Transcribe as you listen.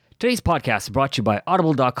Today's podcast is brought to you by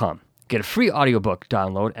Audible.com. Get a free audiobook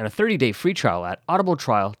download and a 30-day free trial at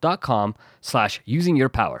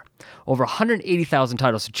audibletrial.com/usingyourpower. Over 180,000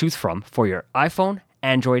 titles to choose from for your iPhone,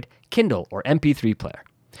 Android, Kindle, or MP3 player.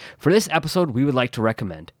 For this episode, we would like to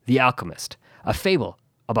recommend The Alchemist, a fable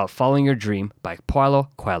about following your dream by Paulo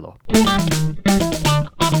Coelho.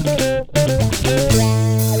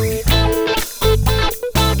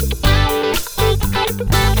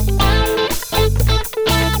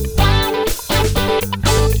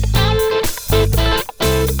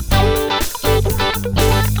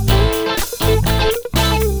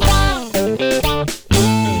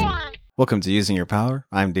 Welcome to Using Your Power.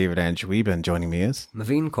 I'm David Anjuiba, and joining me is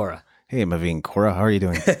Maveen Cora. Hey, Maveen Cora. How are you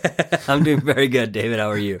doing? I'm doing very good, David.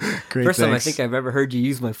 How are you? Great, First time I thanks. think I've ever heard you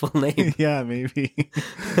use my full name. Yeah, maybe.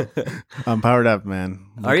 I'm powered up, man.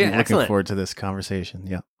 Are you? Looking Excellent. forward to this conversation.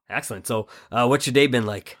 Yeah. Excellent. So, what's your day been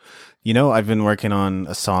like? You know, I've been working on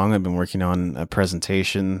a song. I've been working on a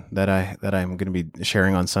presentation that I'm going to be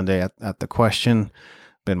sharing on Sunday at The Question.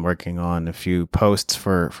 Been working on a few posts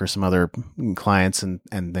for some other clients and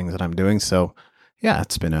things that I'm doing. So, yeah,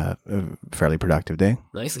 it's been a fairly productive day.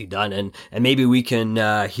 Nicely done. And maybe we can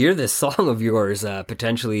hear this song of yours.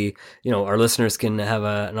 Potentially, our listeners can have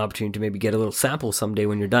an opportunity to maybe get a little sample someday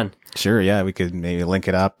when you're done. Sure, yeah, we could maybe link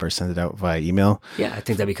it up or send it out via email. Yeah, I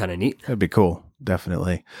think that'd be kind of neat. That'd be cool.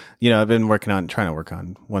 Definitely. I've been trying to work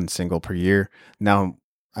on one single per year. Now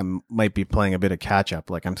I might be playing a bit of catch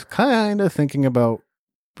up. Like I'm kind of thinking about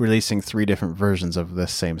releasing 3 different versions of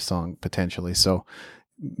this same song potentially. So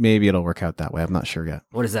maybe it'll work out that way. I'm not sure yet.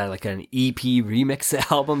 What is that, like an EP remix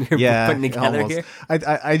album you're Yeah, putting together almost. here?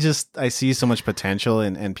 I see so much potential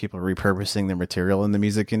in people repurposing their material in the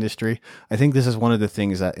music industry. I think this is one of the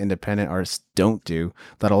things that independent artists don't do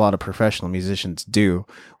that a lot of professional musicians do,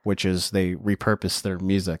 which is they repurpose their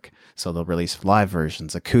music. So they'll release live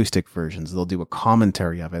versions, acoustic versions. They'll do a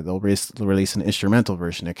commentary of it. They'll release an instrumental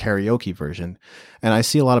version, a karaoke version. And I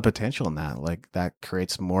see a lot of potential in that. Like that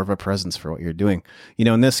creates more of a presence for what you're doing.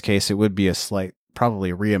 In this case, it would be a slight,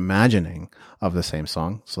 probably reimagining of the same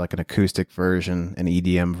song. So like an acoustic version, an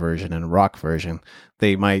EDM version, and a rock version.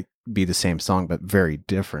 They might be the same song, but very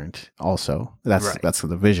different also. That's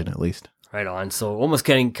the vision, at least. Right on. So almost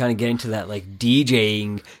getting to that like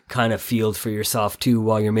DJing kind of field for yourself too,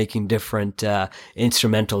 while you're making different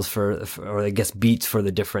instrumentals or I guess beats for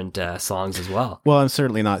the different songs as well. Well, I'm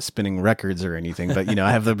certainly not spinning records or anything, but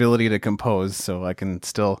I have the ability to compose, so I can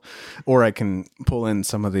I can pull in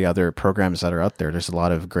some of the other programs that are out there. There's a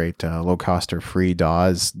lot of great low cost or free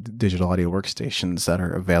DAWs, digital audio workstations that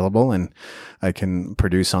are available, and I can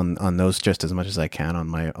produce on those just as much as I can on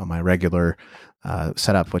my regular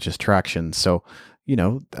setup, which is Traction. So,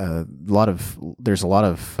 there's a lot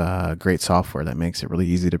of great software that makes it really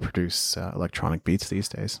easy to produce electronic beats these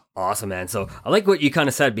days. Awesome, man. So I like what you kind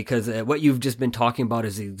of said, because what you've just been talking about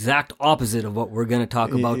is the exact opposite of what we're going to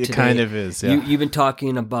talk about today. It kind of is, yeah. You've been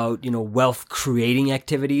talking about, wealth creating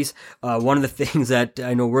activities. One of the things that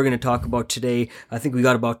I know we're going to talk about today, I think we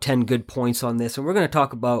got about 10 good points on this, and we're going to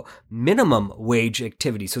talk about minimum wage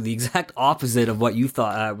activities. So the exact opposite of what you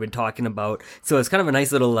thought we're talking about. So it's kind of a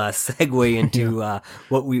nice little segue into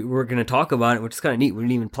what we were going to talk about, which is kind of neat. We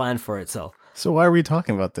didn't even plan for it. So why are we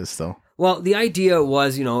talking about this though? Well, the idea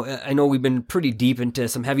was, I know we've been pretty deep into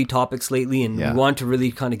some heavy topics lately, and we want to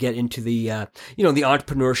really kind of get into the, the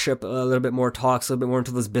entrepreneurship, a little bit more talks, a little bit more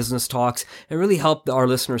into those business talks, and really help our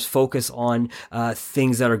listeners focus on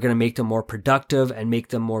things that are going to make them more productive and make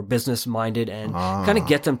them more business-minded and kind of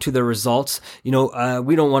get them to the results. We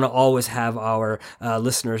don't want to always have our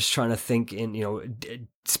listeners trying to think in,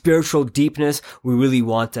 spiritual deepness. We really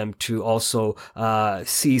want them to also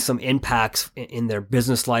see some impacts in their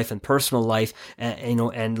business life and personal life,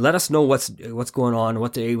 and let us know what's going on,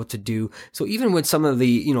 what they're able to do. So even with some of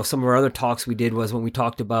the some of our other talks we did was when we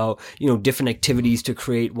talked about different activities to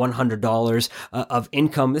create $100 of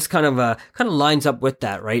income. This kind of lines up with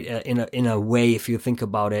that, right? In a way, if you think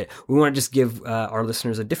about it, we want to just give our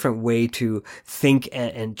listeners a different way to think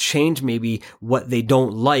and change maybe what they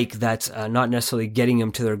don't like. That's not necessarily getting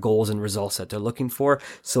them to their goals and results that they're looking for.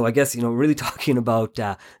 So I guess, really talking about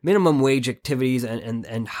minimum wage activities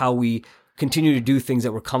and how we continue to do things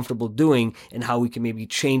that we're comfortable doing and how we can maybe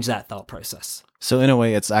change that thought process. So in a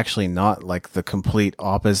way, it's actually not like the complete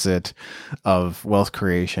opposite of wealth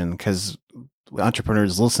creation, because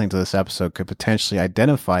entrepreneurs listening to this episode could potentially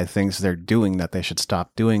identify things they're doing that they should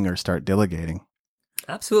stop doing or start delegating.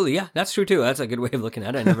 Absolutely. Yeah, that's true too. That's a good way of looking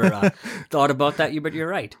at it. I never thought about that, but you're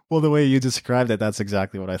right. Well, the way you described it, that's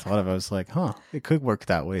exactly what I thought of. I was like, huh, it could work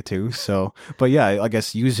that way too. So, but yeah, I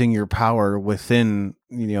guess using your power within,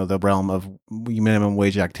 the realm of minimum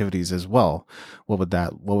wage activities as well. What would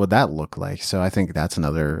that look like? So I think that's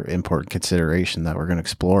another important consideration that we're going to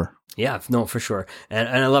explore. Yeah, no, for sure. And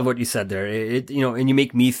I love what you said there. And you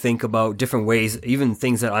make me think about different ways, even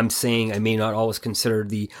things that I'm saying I may not always consider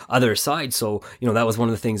the other side. So, that was one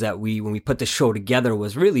of the things that when we put the show together,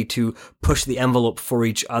 was really to push the envelope for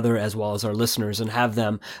each other as well as our listeners, and have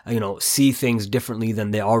them, see things differently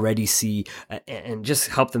than they already see, and just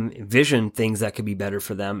help them envision things that could be better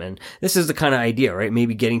for them. And this is the kind of idea, right?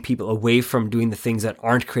 Maybe getting people away from doing the things that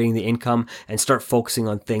aren't creating the income and start focusing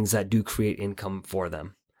on things that do create income for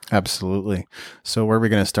them. Absolutely. So where are we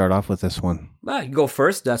going to start off with this one? You can go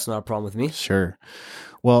first. That's not a problem with me. Sure.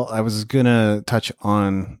 Well, I was going to touch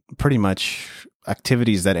on pretty much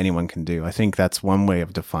activities that anyone can do. I think that's one way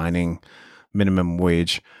of defining minimum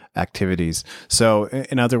wage activities. So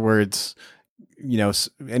in other words,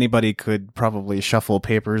 anybody could probably shuffle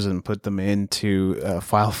papers and put them into a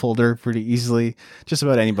file folder pretty easily. Just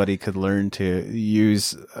about anybody could learn to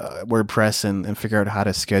use WordPress and figure out how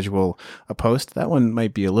to schedule a post. That one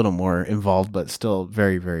might be a little more involved, but still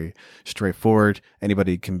very, very straightforward.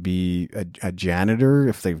 Anybody can be a janitor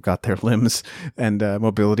if they've got their limbs and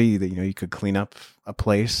mobility. That you could clean up a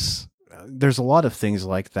place. There's a lot of things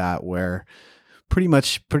like that where pretty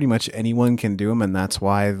much anyone can do them, and that's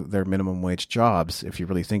why they're minimum wage jobs. If you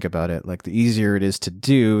really think about it, like the easier it is to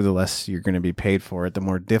do, the less you're going to be paid for it. The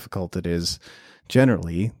more difficult it is,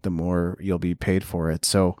 generally, the more you'll be paid for it.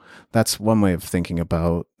 So that's one way of thinking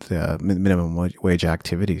about the minimum wage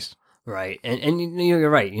activities. Right. And you're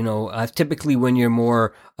right. Typically when you're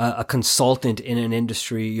more a consultant in an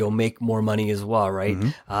industry, you'll make more money as well, right?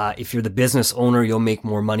 Mm-hmm. If you're the business owner, you'll make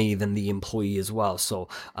more money than the employee as well. So,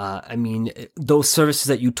 those services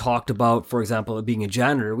that you talked about, for example, being a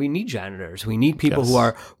janitor, we need janitors. We need people who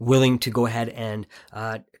are willing to go ahead and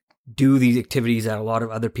do these activities that a lot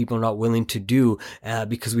of other people are not willing to do,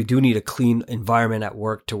 because we do need a clean environment at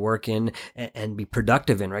work to work in and be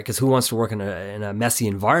productive in, right? Because who wants to work in a messy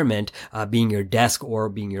environment, being your desk or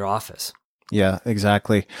being your office? Yeah,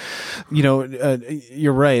 exactly.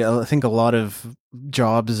 You're right. I think a lot of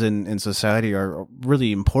jobs in society are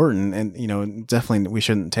really important, and definitely we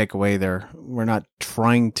shouldn't take away we're not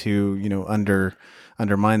trying to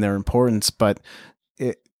undermine their importance, but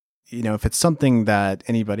if it's something that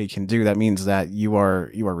anybody can do, that means that you are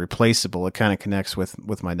replaceable. It kind of connects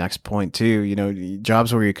with my next point too.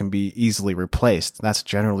 Jobs where you can be easily replaced, that's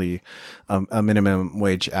generally a minimum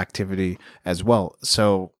wage activity as well.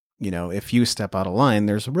 So, if you step out of line,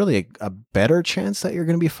 there's really a better chance that you're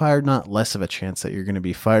going to be fired, not less of a chance that you're going to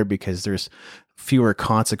be fired, because there's fewer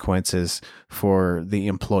consequences for the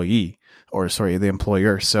employee. The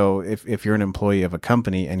employer. So if you're an employee of a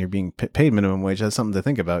company and you're being paid minimum wage, that's something to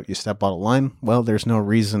think about. You step out of line, well, there's no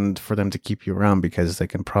reason for them to keep you around, because they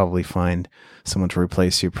can probably find someone to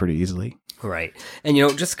replace you pretty easily. Right. And,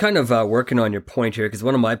 just kind of working on your point here, because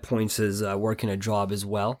one of my points is working a job as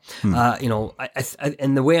well.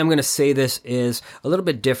 And the way I'm going to say this is a little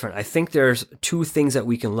bit different. I think there's two things that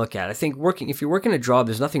we can look at. I think if you're working a job,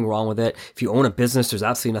 there's nothing wrong with it. If you own a business, there's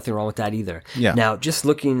absolutely nothing wrong with that either. Yeah. Now, just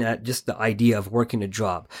looking at just the idea of working a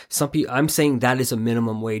job, I'm saying that is a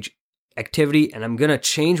minimum wage activity, and I'm going to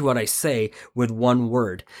change what I say with one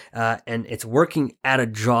word. And it's working at a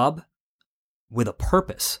job with a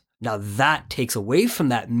purpose. Now that takes away from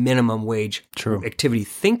that minimum wage activity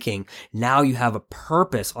thinking. Now you have a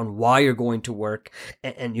purpose on why you're going to work,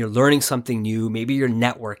 and you're learning something new. Maybe you're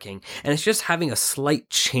networking, and it's just having a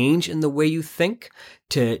slight change in the way you think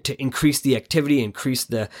to increase the activity, increase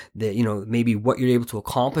the maybe what you're able to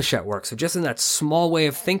accomplish at work. So just in that small way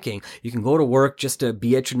of thinking, you can go to work just to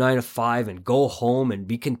be at your 9 to 5 and go home and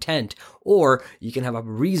be content, or you can have a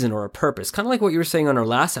reason or a purpose. Kind of like what you were saying on our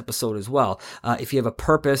last episode as well. If you have a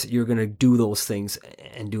purpose, you're going to do those things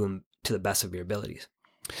and do them to the best of your abilities.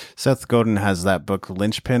 Seth Godin has that book,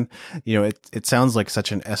 Linchpin. It sounds like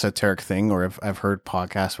such an esoteric thing, or I've heard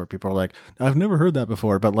podcasts where people are like, I've never heard that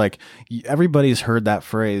before, but like everybody's heard that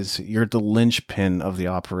phrase, you're the linchpin of the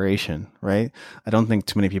operation, right? I don't think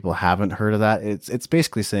too many people haven't heard of that. It's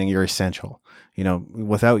basically saying you're essential.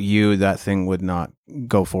 Without you, that thing would not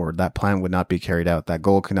go forward. That plan would not be carried out. That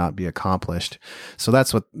goal could not be accomplished. So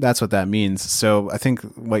that's what that means. So I think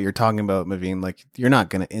what you're talking about, Maveen, like you're not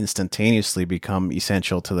going to instantaneously become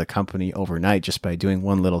essential to the company overnight just by doing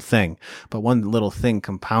one little thing. But one little thing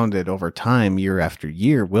compounded over time, year after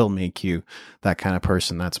year, will make you that kind of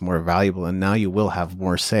person that's more valuable. And now you will have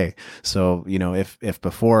more say. So, if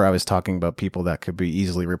before I was talking about people that could be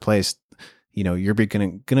easily replaced, you're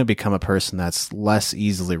going to become a person that's less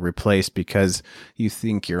easily replaced because you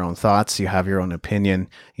think your own thoughts, you have your own opinion,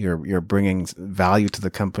 you're bringing value to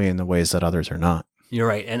the company in the ways that others are not. You're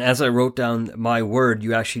right. And as I wrote down my word,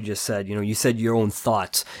 you actually just said, you said your own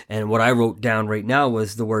thoughts. And what I wrote down right now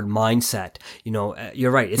was the word mindset. You're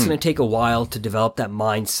right. It's going to take a while to develop that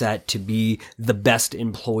mindset to be the best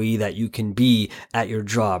employee that you can be at your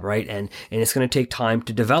job, right? And it's going to take time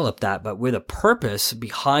to develop that, but with a purpose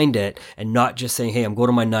behind it and not just saying, hey, I'm going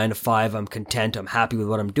to my 9 to 5. I'm content. I'm happy with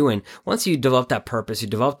what I'm doing. Once you develop that purpose, you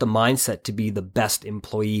develop the mindset to be the best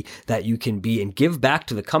employee that you can be and give back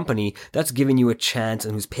to the company that's giving you a chance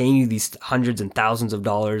and who's paying you these hundreds and thousands of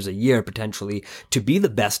dollars a year potentially to be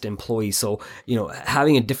the best employee. So,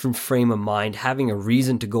 having a different frame of mind, having a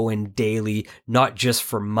reason to go in daily, not just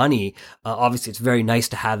for money. Obviously, it's very nice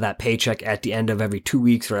to have that paycheck at the end of every 2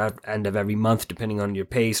 weeks or at the end of every month, depending on your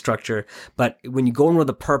pay structure. But when you go in with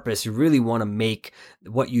a purpose, you really want to make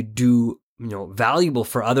what you do valuable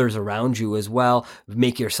for others around you as well.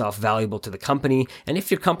 Make yourself valuable to the company. And if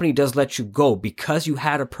your company does let you go because you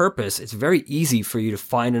had a purpose, it's very easy for you to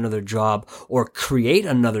find another job or create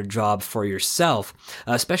another job for yourself,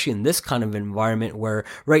 especially in this kind of environment where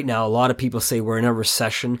right now a lot of people say we're in a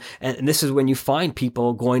recession. And this is when you find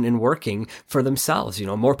people going and working for themselves.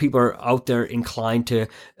 More people are out there inclined to,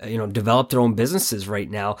 develop their own businesses right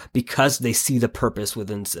now because they see the purpose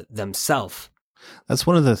within themselves. That's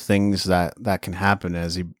one of the things that can happen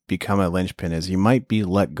as you become a linchpin is you might be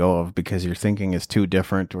let go of because your thinking is too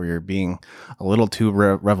different or you're being a little too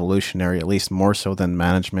revolutionary, at least more so than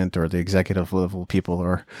management or the executive level people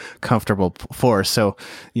are comfortable for. So,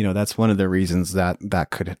 that's one of the reasons that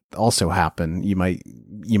could also happen. You might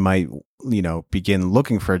begin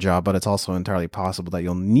looking for a job, but it's also entirely possible that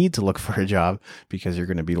you'll need to look for a job because you're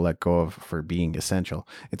going to be let go of for being essential.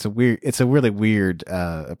 It's a really weird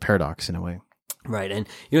paradox in a way. Right. And,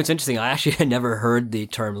 it's interesting. I actually had never heard the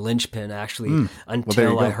term linchpin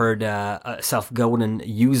until I heard Seth Godin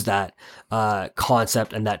use that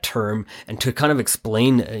concept and that term and to kind of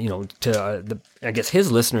explain, to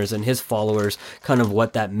his listeners and his followers kind of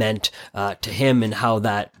what that meant to him and how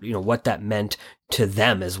that, what that meant to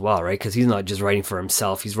them as well, right? Because he's not just writing for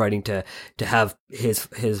himself; he's writing to have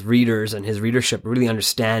his readers and his readership really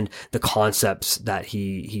understand the concepts that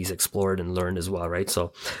he's explored and learned as well, right?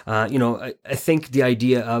 So, I think the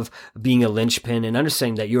idea of being a linchpin and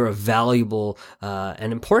understanding that you're a valuable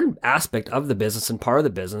and important aspect of the business and part of the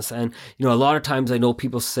business, and a lot of times I know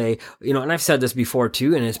people say, and I've said this before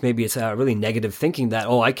too, and it's really negative thinking that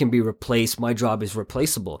I can be replaced, my job is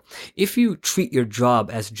replaceable. If you treat your job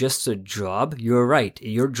as just a job, you're right.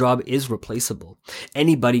 Your job is replaceable.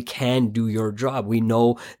 Anybody can do your job. We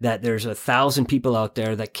know that there's 1,000 people out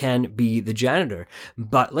there that can be the janitor.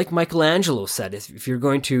 But like Michelangelo said, if you're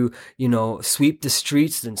going to, sweep the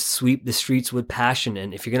streets, then sweep the streets with passion.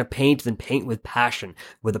 And if you're going to paint, then paint with passion,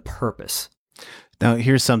 with a purpose. Now,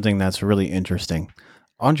 here's something that's really interesting.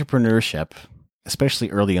 Entrepreneurship, especially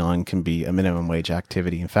early on, can be a minimum wage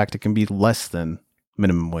activity. In fact, it can be less than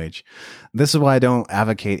minimum wage. This is why I don't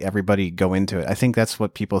advocate everybody go into it. I think that's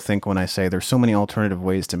what people think when I say there's so many alternative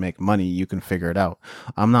ways to make money, you can figure it out.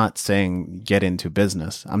 I'm not saying get into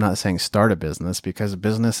business. I'm not saying start a business because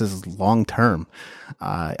business is long term.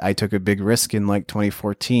 I took a big risk in like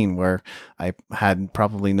 2014 where I had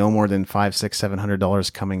probably no more than $500, $600,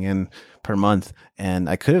 $700 coming in per month. And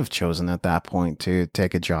I could have chosen at that point to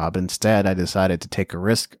take a job. Instead, I decided to take a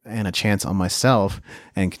risk and a chance on myself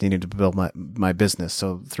and continue to build my business.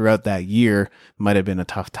 So throughout that year, might have been a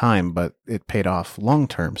tough time, but it paid off long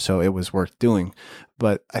term. So it was worth doing.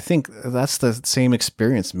 But I think that's the same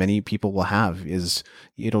experience many people will have is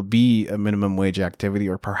it'll be a minimum wage activity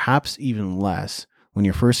or perhaps even less when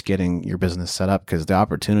you're first getting your business set up because the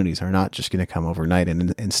opportunities are not just going to come overnight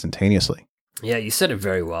and instantaneously. Yeah, you said it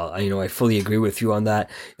very well. I fully agree with you on that.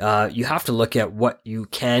 You have to look at what you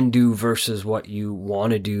can do versus what you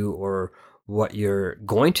want to do or what you're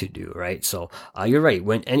going to do, right? So you're right.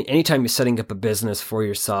 When anytime you're setting up a business for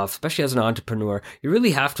yourself, especially as an entrepreneur, you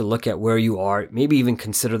really have to look at where you are. Maybe even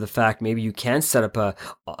consider the fact maybe you can set up a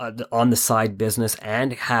on the side business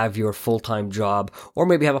and have your full-time job, or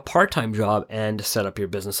maybe have a part-time job and set up your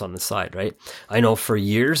business on the side, right? I know for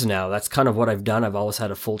years now that's kind of what I've done. I've always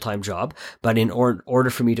had a full-time job, but in order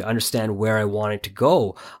for me to understand where I wanted to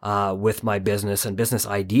go with my business and business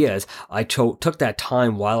ideas, I took that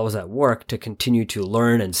time while I was at work to continue to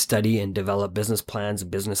learn and study and develop business plans and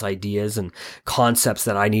business ideas and concepts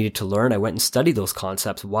that I needed to learn. I went and studied those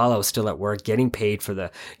concepts while I was still at work, getting paid for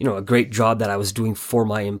the, a great job that I was doing for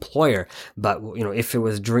my employer. But, if it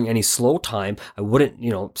was during any slow time, I wouldn't,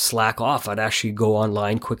 slack off. I'd actually go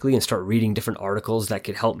online quickly and start reading different articles that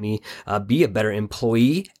could help me be a better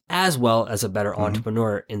employee as well as a better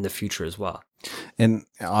entrepreneur in the future as well. And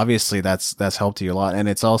obviously that's helped you a lot. And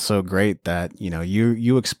it's also great that,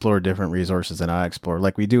 you explore different resources than I explore.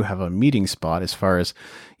 Like we do have a meeting spot as far as,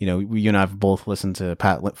 you and I have both listened to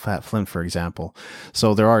Pat Flynn, for example.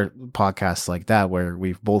 So there are podcasts like that where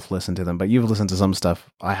we've both listened to them, but you've listened to some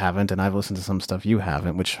stuff I haven't, and I've listened to some stuff you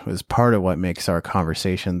haven't, which is part of what makes our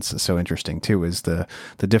conversations so interesting too, is the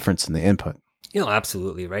difference in the input.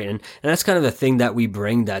 Absolutely, right. And that's kind of the thing that we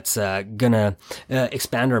bring that's gonna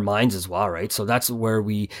expand our minds as well, right? So that's where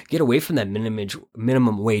we get away from that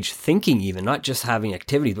minimum wage thinking, even not just having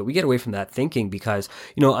activities, but we get away from that thinking because,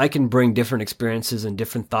 I can bring different experiences and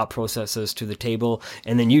different thought processes to the table,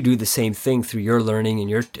 and then you do the same thing through your learning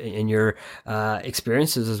and your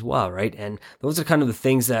experiences as well, right? And those are kind of the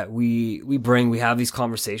things that we bring. We have these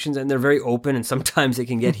conversations, and they're very open, and sometimes they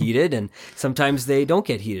can get heated, and sometimes they don't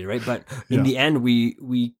get heated, right? But in the end,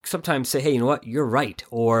 we sometimes say, hey, you know what, you're right.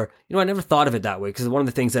 Or, I never thought of it that way. Because one of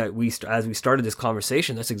the things that as we started this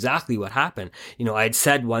conversation, that's exactly what happened. I had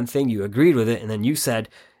said one thing, you agreed with it. And then you said,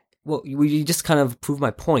 well, you just kind of proved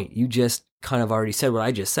my point. You just kind of already said what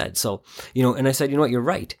I just said. So, and I said, you know what, you're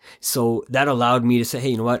right. So that allowed me to say, hey,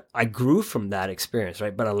 you know what, I grew from that experience,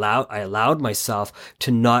 right? But I allowed myself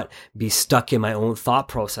to not be stuck in my own thought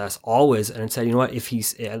process always. And I said, you know what, if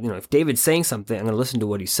if David's saying something, I'm going to listen to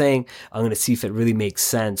what he's saying. I'm going to see if it really makes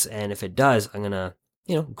sense. And if it does, I'm going to,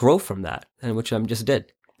 grow from that, and which I just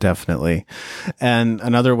did. Definitely. And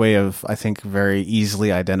another way of, I think, very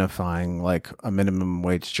easily identifying like a minimum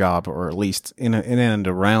wage job, or at least in and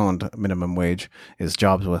around minimum wage, is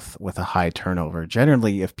jobs with a high turnover.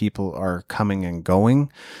 Generally, if people are coming and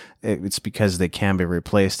going, it's because they can be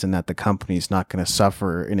replaced, and that the company's not going to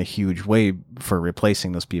suffer in a huge way for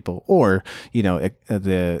replacing those people. Or,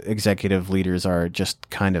 the executive leaders are just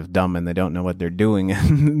kind of dumb and they don't know what they're doing,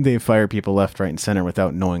 and they fire people left, right, and center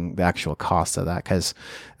without knowing the actual cost of that. Because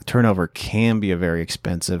turnover can be a very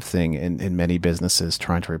expensive thing in many businesses,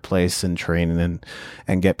 trying to replace and train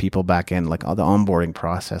and get people back in. Like the onboarding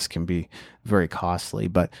process can be very costly,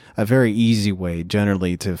 but a very easy way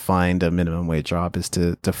generally to find a minimum wage job is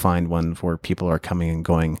to find one where people are coming and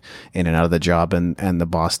going in and out of the job, and the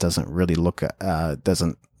boss doesn't really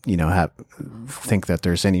think that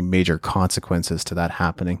there's any major consequences to that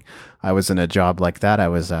happening. I was in a job like that. I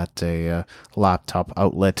was at a laptop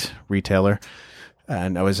outlet retailer,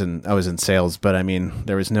 and I was in sales, but I mean,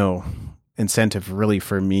 there was no incentive really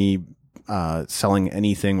for me selling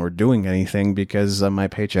anything or doing anything, because my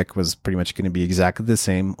paycheck was pretty much going to be exactly the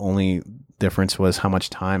same. Only difference was how much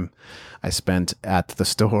time I spent at the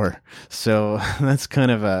store. So that's kind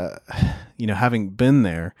of having been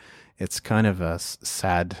there, it's kind of a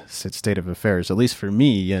sad state of affairs, at least for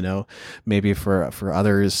me. Maybe for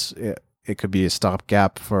others, it could be a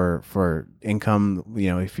stopgap for income.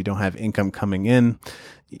 If you don't have income coming in,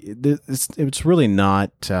 it's really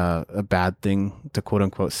not a bad thing to quote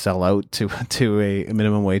unquote sell out to a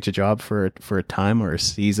minimum wage job for a time or a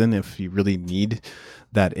season if you really need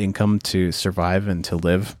that income to survive and to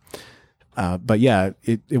live. But yeah,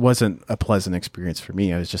 it wasn't a pleasant experience for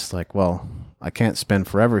me. I was just like, well, I can't spend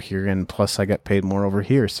forever here, and plus I get paid more over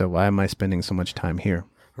here, so why am I spending so much time here?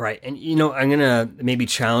 Right. And, I'm going to maybe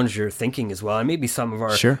challenge your thinking as well, and maybe some of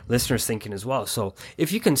our listeners' thinking as well. So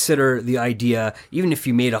if you consider the idea, even if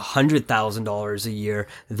you made $100,000 a year,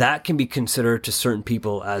 that can be considered to certain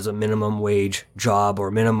people as a minimum wage job or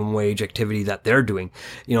minimum wage activity that they're doing.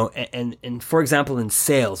 And for example, in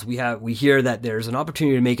sales, we hear that there's an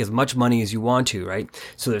opportunity to make as much money as you want to, right?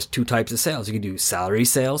 So there's two types of sales. You can do salary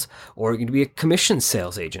sales, or you can be a commission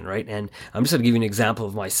sales agent, right? And I'm just going to give you an example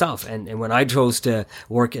of myself. And when I chose to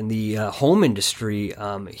work in the home industry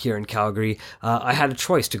here in Calgary, I had a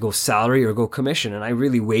choice to go salary or go commission, and I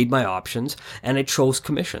really weighed my options, and I chose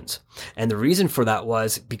commissions. And the reason for that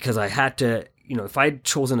was because I had to if I'd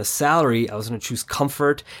chosen a salary, I was going to choose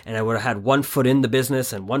comfort, and I would have had 1 foot in the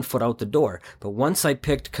business and 1 foot out the door. But once I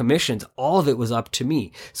picked commissions, all of it was up to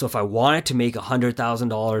me. So if I wanted to make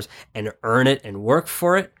 $100,000 and earn it and work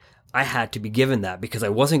for it, I had to be given that, because I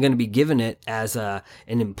wasn't going to be given it as an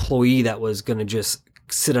employee that was going to just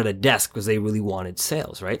sit at a desk because they really wanted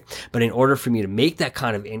sales, right? But in order for me to make that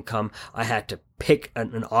kind of income, I had to pick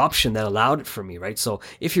an option that allowed it for me, right? So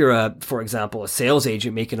if you're for example, a sales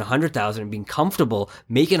agent making $100,000 and being comfortable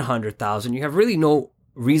making $100,000, you have really no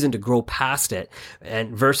reason to grow past it.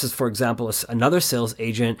 And versus, for example, another sales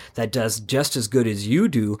agent that does just as good as you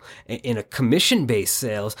do in a commission-based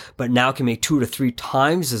sales, but now can make 2 to 3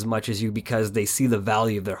 times as much as you because they see the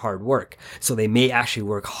value of their hard work. So they may actually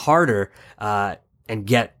work harder and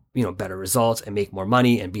get better results and make more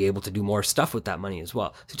money and be able to do more stuff with that money as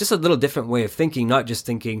well. So just a little different way of thinking, not just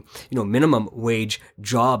thinking, minimum wage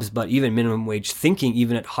jobs, but even minimum wage thinking,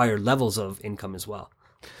 even at higher levels of income as well.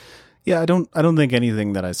 Yeah, I don't think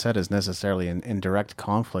anything that I said is necessarily in direct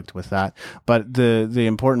conflict with that. But the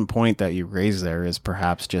important point that you raise there is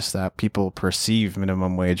perhaps just that people perceive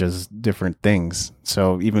minimum wage as different things.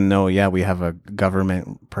 So even though, we have a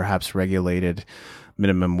government perhaps regulated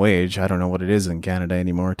minimum wage, I don't know what it is in Canada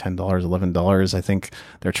anymore, $10, $11. I think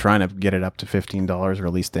they're trying to get it up to $15, or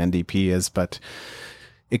at least the NDP is. But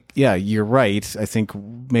you're right. I think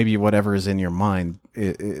maybe whatever is in your mind,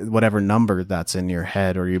 whatever number that's in your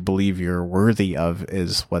head or you believe you're worthy of,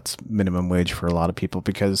 is what's minimum wage for a lot of people,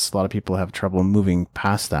 because a lot of people have trouble moving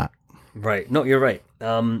past that. Right. No, you're right.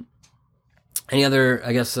 Any other,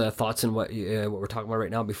 I guess, thoughts on what we're talking about right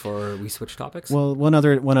now before we switch topics? Well, one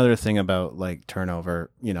other thing about like turnover,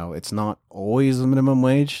 it's not always a minimum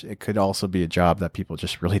wage. It could also be a job that people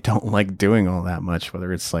just really don't like doing all that much,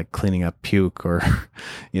 whether it's like cleaning up puke or,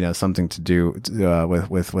 something to do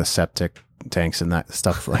with septic tanks and that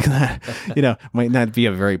stuff like that. Might not be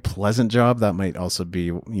a very pleasant job. That might also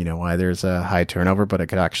be, why there's a high turnover, but it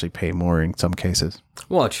could actually pay more in some cases.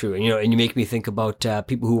 Well, true. And, and you make me think about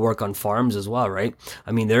people who work on farms as well, right?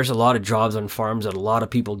 I mean, there's a lot of jobs on farms that a lot of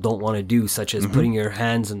people don't want to do, such as putting your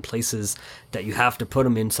hands in places that you have to put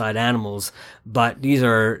them inside animals. But these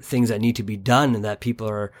are things that need to be done and that people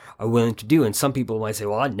are willing to do. And some people might say,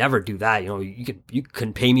 well, I'd never do that. You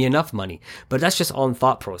couldn't pay me enough money. But that's just all in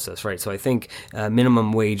thought process, right? So I think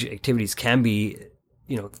minimum wage activities can be,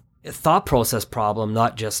 a thought process problem,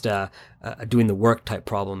 not just a doing the work type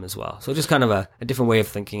problem as well. So just kind of a different way of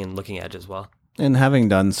thinking and looking at it as well. And having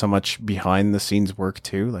done so much behind the scenes work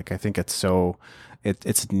too, like I think it's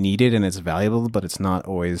it's needed and it's valuable, but it's not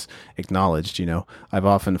always acknowledged. I've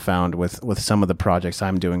often found with some of the projects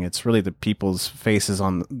I'm doing, it's really the people's faces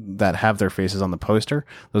that have their faces on the poster.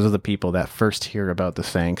 Those are the people that first hear about the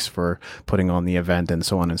thanks for putting on the event and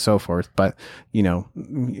so on and so forth. But,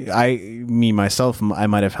 myself, I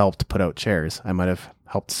might have helped put out chairs. I might have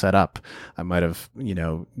helped set up. I might have,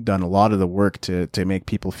 done a lot of the work to make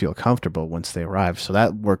people feel comfortable once they arrive. So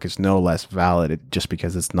that work is no less valid just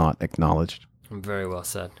because it's not acknowledged. Very well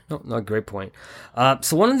said. No, great point.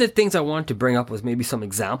 So one of the things I wanted to bring up was maybe some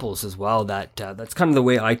examples as well. That's kind of the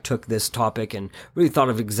way I took this topic and really thought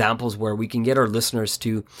of examples where we can get our listeners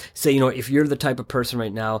to say, if you're the type of person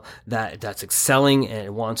right now that's excelling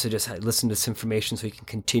and wants to just listen to this information so you can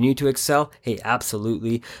continue to excel, hey,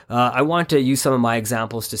 absolutely. I want to use some of my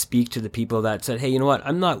examples to speak to the people that said, hey, you know what?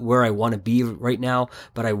 I'm not where I want to be right now,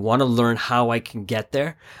 but I want to learn how I can get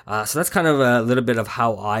there. So that's kind of a little bit of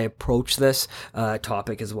how I approach this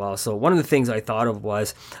topic as well. So one of the things I thought of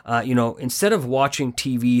was, instead of watching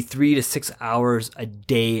TV 3 to 6 hours a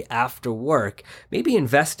day after work, maybe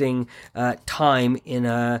investing time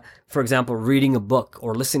in for example, reading a book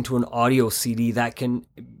or listening to an audio CD that can,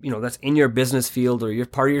 that's in your business field or you're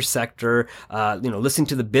part of your sector, listening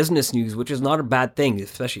to the business news, which is not a bad thing,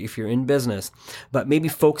 especially if you're in business, but maybe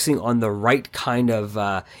focusing on the right kind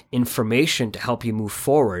of information to help you move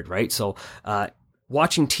forward, right? So,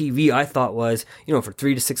 watching TV, I thought was, for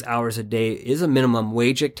 3 to 6 hours a day is a minimum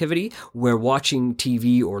wage activity, where watching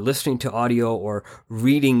TV or listening to audio or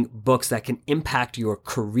reading books that can impact your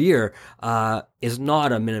career is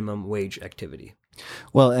not a minimum wage activity.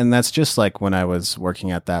 Well, and that's just like when I was working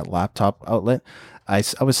at that laptop outlet, I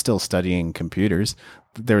was still studying computers.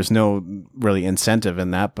 There was no really incentive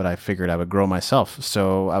in that, but I figured I would grow myself.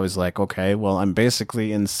 So I was like, okay, well, I'm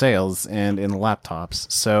basically in sales and in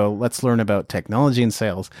laptops. So let's learn about technology and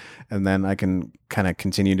sales. And then I can kind of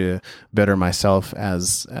continue to better myself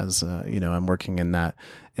as I'm working in that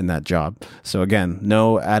job. So again,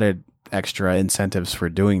 no added extra incentives for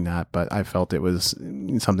doing that, but I felt it was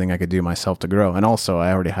something I could do myself to grow. And also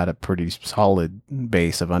I already had a pretty solid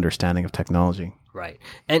base of understanding of technology. Right.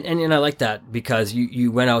 And I like that because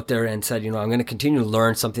you went out there and said, I'm going to continue to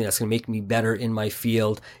learn something that's going to make me better in my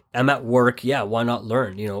field. I'm at work. Yeah. Why not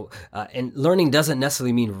learn? And learning doesn't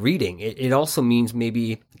necessarily mean reading. It also means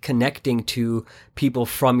maybe connecting to people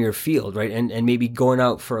from your field, right? And maybe going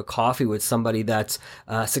out for a coffee with somebody that's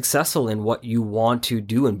successful in what you want to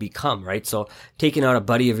do and become, right? So taking out a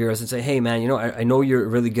buddy of yours and say, hey man, I know you're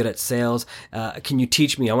really good at sales. Can you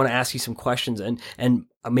teach me? I want to ask you some questions and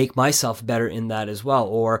make myself better in that as well.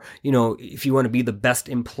 Or, if you want to be the best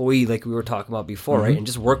employee, like we were talking about before, right? And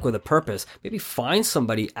just work with a purpose, maybe find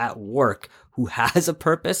somebody at work who has a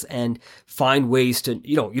purpose and find ways to,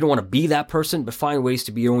 you don't want to be that person, but find ways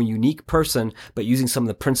to be your own unique person, but using some of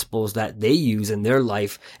the principles that they use in their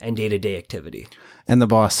life and day-to-day activity. And the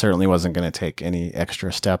boss certainly wasn't going to take any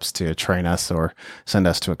extra steps to train us or send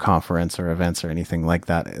us to a conference or events or anything like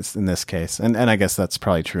that in this case. And I guess that's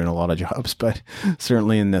probably true in a lot of jobs, but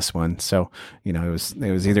certainly in this one. So, it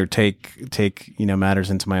was either take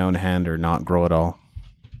matters into my own hand or not grow at all.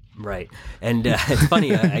 Right. And it's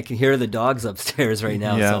funny, I can hear the dogs upstairs right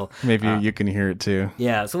now. Yeah, so maybe you can hear it too.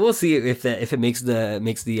 Yeah, so we'll see if it makes the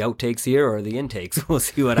outtakes here or the intakes. We'll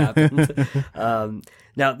see what happens.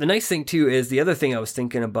 Now, the nice thing too is the other thing I was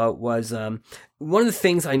thinking about was one of the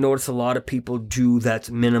things I notice a lot of people do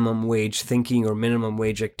that's minimum wage thinking or minimum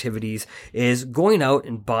wage activities is going out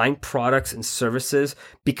and buying products and services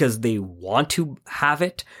because they want to have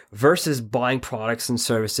it versus buying products and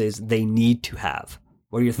services they need to have.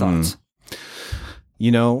 What are your thoughts?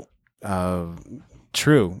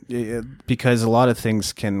 True, because a lot of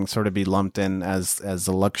things can sort of be lumped in as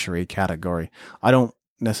a luxury category. I don't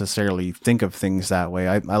necessarily think of things that way.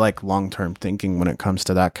 I like long-term thinking when it comes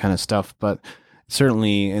to that kind of stuff, but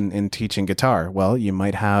certainly in teaching guitar, well, you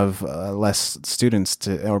might have less students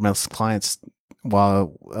or less clients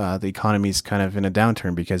while the economy's kind of in a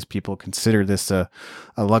downturn because people consider this a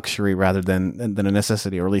luxury rather than a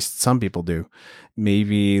necessity, or at least some people do.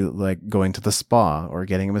 Maybe like going to the spa or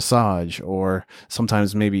getting a massage or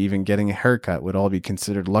sometimes maybe even getting a haircut would all be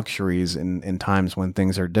considered luxuries in times when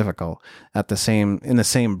things are difficult. In the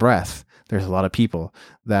same breath, there's a lot of people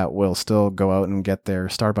that will still go out and get their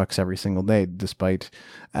Starbucks every single day, despite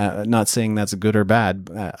not saying that's good or bad.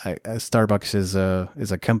 Starbucks is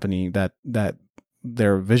a company that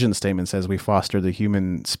their vision statement says we foster the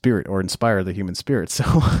human spirit or inspire the human spirit.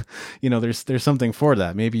 So, there's something for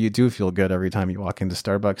that. Maybe you do feel good every time you walk into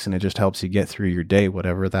Starbucks and it just helps you get through your day,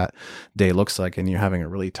 whatever that day looks like, and you're having a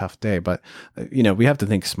really tough day. But, we have to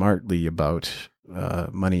think smartly about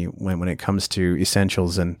money when it comes to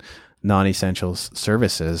essentials and non-essentials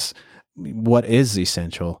services. What is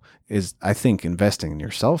essential is, I think, investing in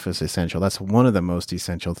yourself is essential. That's one of the most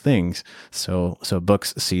essential things. So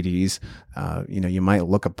books, CDs, you might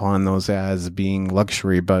look upon those as being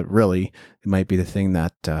luxury, but really it might be the thing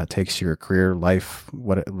that takes your career, life,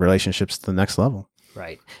 relationships to the next level.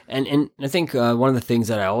 Right. And I think one of the things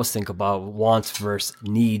that I always think about wants versus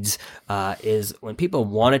needs is when people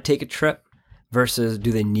want to take a trip versus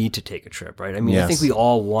do they need to take a trip, right? I mean, yes. I think we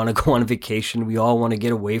all want to go on a vacation. We all want to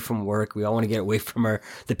get away from work. We all want to get away from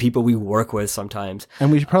the people we work with sometimes.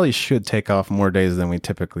 And we probably should take off more days than we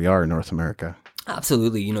typically are in North America.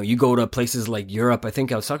 Absolutely. You go to places like Europe. I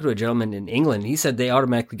think I was talking to a gentleman in England. He said they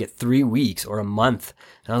automatically get 3 weeks or a month.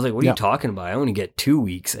 And I was like, what are you talking about? I only get 2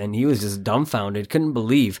 weeks. And he was just dumbfounded. Couldn't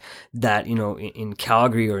believe that, in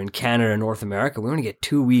Calgary or in Canada, North America, we only get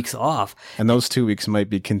 2 weeks off. And those 2 weeks might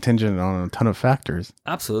be contingent on a ton of factors.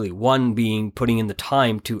 Absolutely. One being putting in the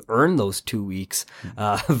time to earn those 2 weeks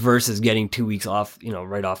versus getting 2 weeks off,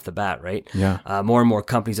 right off the bat, right? Yeah. More and more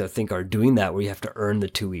companies, I think, are doing that where you have to earn the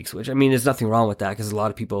 2 weeks, which, I mean, there's nothing wrong with that because a lot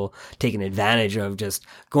of people taking advantage of just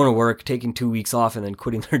going to work, taking 2 weeks off and then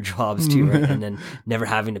quitting their jobs too, right? And then never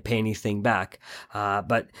having to pay anything back.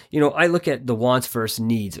 But, I look at the wants versus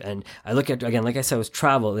needs, and I look at, again, like I said, with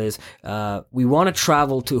travel is, we want to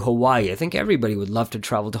travel to Hawaii. I think everybody would love to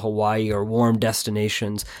travel to Hawaii or warm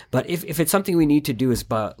destinations. But if it's something we need to do is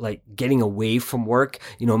about like getting away from work,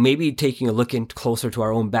 maybe taking a look in closer to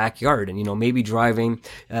our own backyard and, maybe driving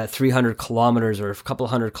 300 kilometers or a couple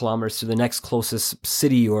hundred kilometers to the next closest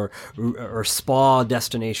city or spa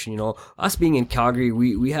destination. Us being in Calgary,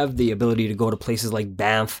 we have the ability to go to places like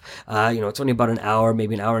Banff. It's only about an hour,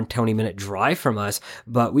 maybe an hour and 20-minute drive from us,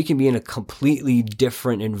 but we can be in a completely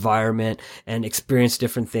different environment and experience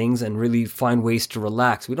different things and really find ways to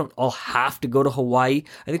relax. We don't all have to go to Hawaii.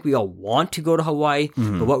 I think we all want to go to Hawaii,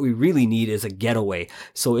 but what we really need is a getaway.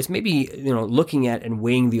 So it's maybe, looking at and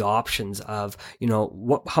weighing the options of,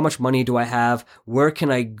 how much money do I have? Where can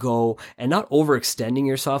I go? And not overextending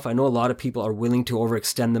yourself. I know a lot of people are willing to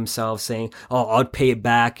overextend themselves saying, oh, I'll pay it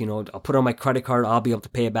back. You know, I'll put it on my credit card. I'll be able to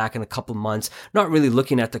pay it back in a couple of months. Not really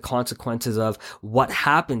looking at the consequences of what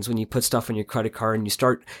happens when you put stuff on your credit card and you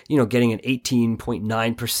start, you know, getting an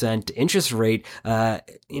 18.9% interest rate,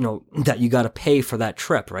 you know, that you got to pay for that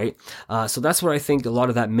trip, right? So that's where I think a lot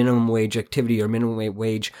of that minimum wage activity or minimum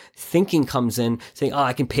wage thinking comes in, saying, oh,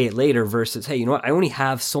 I can pay it later versus, hey, you know what? I only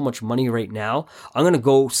have so much money right now. I'm going to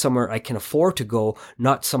go somewhere I can afford to go,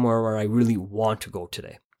 not somewhere where I really want to go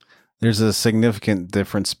today. There's a significant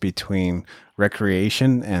difference between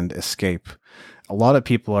recreation and escape. A lot of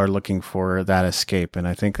people are looking for that escape, and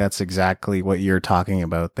I think that's exactly what you're talking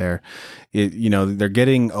about there. You know, they're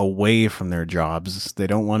getting away from their jobs. They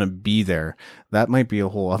don't want to be there. That might be a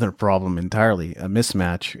whole other problem entirely. A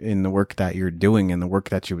mismatch in the work that you're doing and the work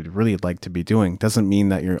that you would really like to be doing doesn't mean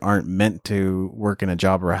that you aren't meant to work in a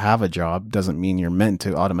job or have a job. Doesn't mean you're meant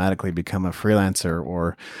to automatically become a freelancer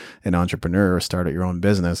or an entrepreneur or start at your own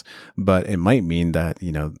business. But it might mean that,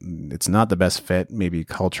 you know, it's not the best fit, maybe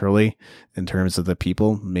culturally in terms of the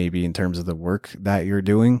people, maybe in terms of the work that you're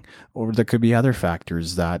doing, or there could be other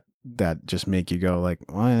factors that just make you go like,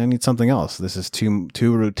 well, I need something else. This is too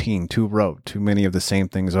routine, too rote, too many of the same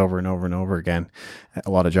things over and over and over again.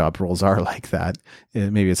 A lot of job roles are like that.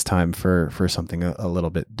 Maybe it's time for something a little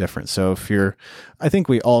bit different. So I think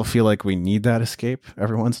we all feel like we need that escape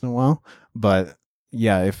every once in a while, but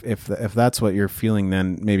yeah, if that's what you're feeling,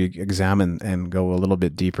 then maybe examine and go a little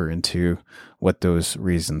bit deeper into what those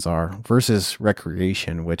reasons are versus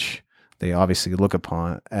recreation, which they obviously look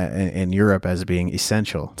upon in Europe as being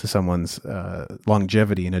essential to someone's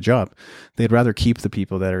longevity in a job. They'd rather keep the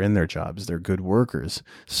people that are in their jobs. They're good workers.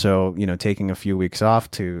 So, you know, taking a few weeks off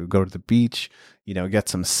to go to the beach, you know, get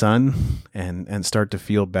some sun and start to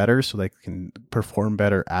feel better so they can perform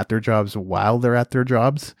better at their jobs while they're at their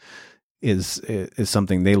jobs is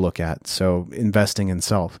something they look at. So investing in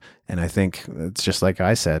self. And I think it's just like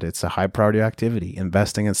I said, it's a high priority activity,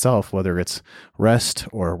 investing in self, whether it's rest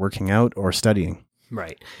or working out or studying.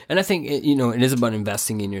 Right. And I think, you know, it is about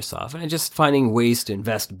investing in yourself and just finding ways to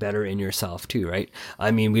invest better in yourself too, right?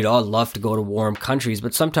 I mean, we'd all love to go to warm countries,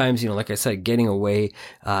 but sometimes, you know, like I said, getting away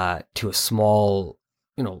to a small,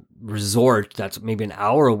 you know, resort that's maybe an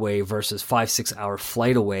hour away versus 5-6 hour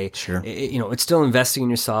flight away. Sure. You know, it's still investing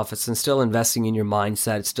in yourself. It's still investing in your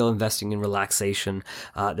mindset. It's still investing in relaxation.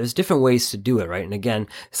 There's different ways to do it, right? And again,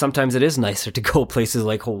 sometimes it is nicer to go places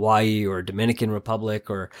like Hawaii or Dominican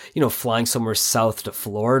Republic or, you know, flying somewhere south to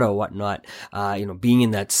Florida or whatnot. You know, being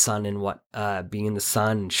in that sun and being in the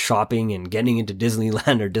sun and shopping and getting into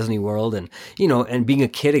Disneyland or Disney World and, you know, and being a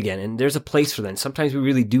kid again. And there's a place for that. And sometimes we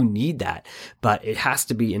really do need that, but it has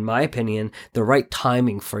to be, in my opinion, the right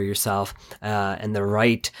timing for yourself, and the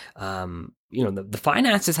right, you know, the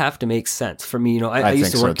finances have to make sense. For me, you know, I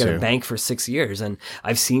used to work at a bank for 6 years, and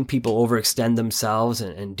I've seen people overextend themselves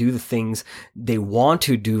and do the things they want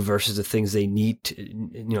to do versus the things they need to,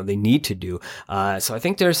 you know, they need to do. So I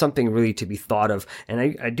think there's something really to be thought of.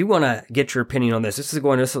 And I do want to get your opinion on this. This is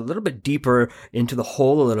going just a little bit deeper into the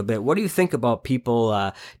hole a little bit. What do you think about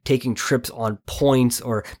people taking trips on points,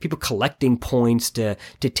 or people collecting points to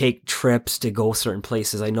take trips to go certain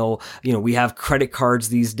places? I know, you know, we have credit cards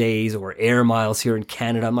these days, or air miles here in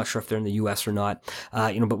Canada. I'm not sure if they're in the US or not,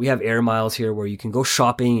 you know, but we have air miles here where you can go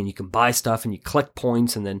shopping and you can buy stuff and you collect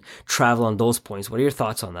points and then travel on those points. What are your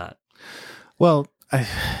thoughts on that? Well,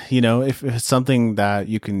 you know, if it's something that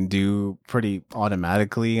you can do pretty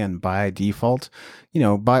automatically and by default, you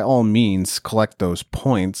know, by all means, collect those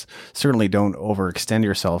points. Certainly don't overextend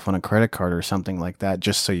yourself on a credit card or something like that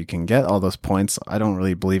just so you can get all those points. I don't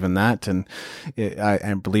really believe in that. And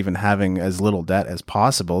I believe in having as little debt as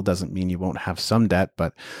possible. Doesn't mean you won't have some debt,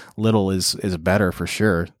 but little is better for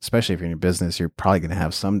sure. Especially if you're in a business, you're probably going to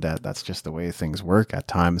have some debt. That's just the way things work at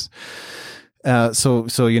times.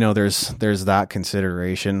 So you know, there's that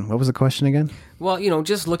consideration. What was the question again? Well, you know,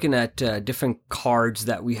 just looking at different cards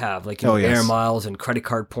that we have, like, you know, air miles and credit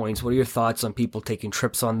card points. What are your thoughts on people taking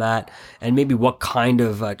trips on that? And maybe what kind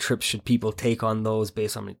of trips should people take on those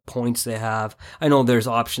based on the points they have? I know there's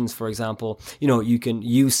options. For example, you know, you can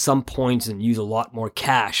use some points and use a lot more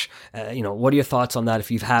cash. You know, what are your thoughts on that if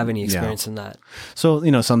you have any experience in that? So,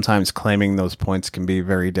 you know, sometimes claiming those points can be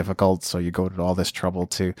very difficult. So you go to all this trouble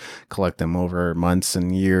to collect them over months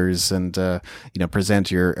and years and, you know, present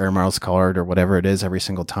your air miles card or whatever whatever it is every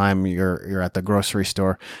single time you're at the grocery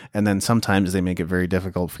store. And then sometimes they make it very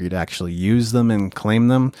difficult for you to actually use them and claim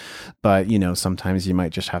them. But, sometimes you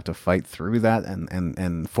might just have to fight through that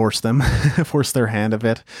and force them, force their hand a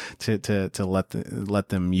bit to let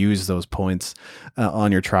them use those points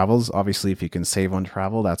on your travels. Obviously, if you can save on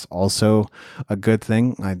travel, that's also a good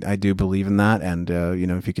thing. I do believe in that. And,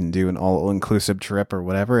 if you can do an all-inclusive trip or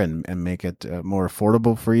whatever and make it more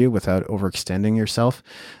affordable for you without overextending yourself,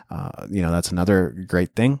 that's another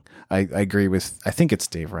great thing. I agree with, I think it's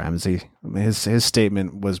Dave Ramsey. His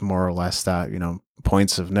statement was more or less that,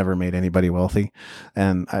 points have never made anybody wealthy.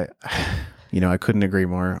 And I couldn't agree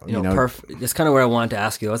more. Perfect. That's kind of what I wanted to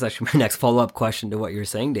ask you. That was actually my next follow-up question to what you're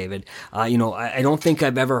saying, David. I don't think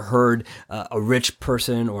I've ever heard a rich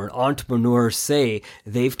person or an entrepreneur say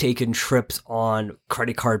they've taken trips on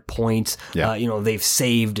credit card points. Yeah. They've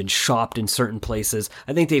saved and shopped in certain places.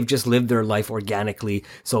 I think they've just lived their life organically.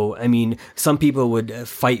 So, some people would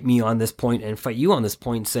fight me on this point and fight you on this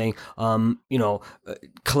point saying,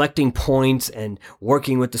 collecting points and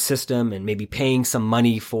working with the system and maybe paying some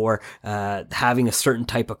money for, having a certain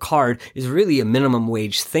type of card is really a minimum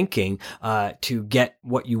wage thinking to get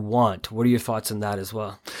what you want. What are your thoughts on that as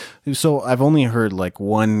well? So I've only heard like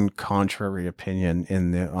one contrary opinion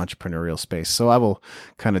in the entrepreneurial space. So I will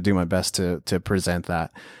kind of do my best to present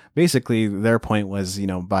that. Basically, their point was,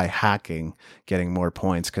 by hacking, getting more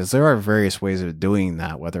points, because there are various ways of doing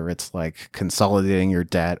that, whether it's like consolidating your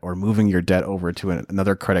debt or moving your debt over to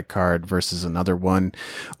another credit card versus another one,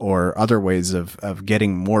 or other ways of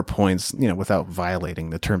getting more points, without violating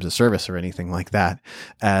the terms of service or anything like that.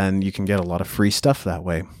 And you can get a lot of free stuff that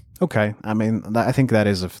way. Okay. I think that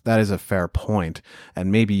is a fair point.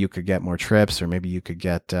 And maybe you could get more trips, or maybe you could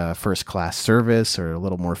get first class service, or a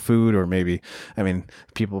little more food, or maybe,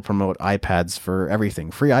 people promote iPads for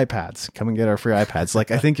everything. Free iPads. Come and get our free iPads.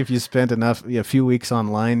 Like, I think if you spent a few weeks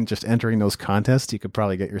online just entering those contests, you could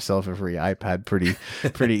probably get yourself a free iPad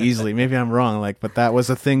pretty easily. Maybe I'm wrong, but that was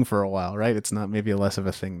a thing for a while, right? It's not, maybe less of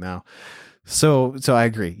a thing now. So I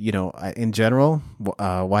agree. In general,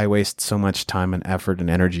 why waste so much time and effort and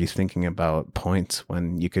energy thinking about points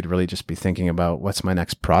when you could really just be thinking about what's my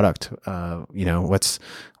next product? What's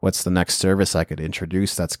the next service I could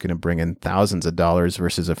introduce that's going to bring in thousands of dollars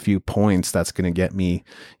versus a few points that's going to get me,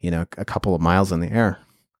 a couple of miles in the air.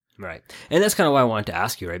 Right. And that's kind of why I wanted to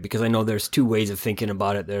ask you, right? Because I know there's two ways of thinking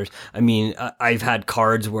about it. I've had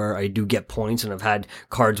cards where I do get points, and I've had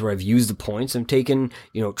cards where I've used the points and taken,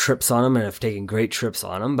 trips on them, and I've taken great trips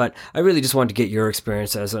on them. But I really just wanted to get your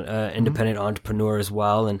experience as an independent entrepreneur as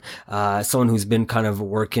well. And, someone who's been kind of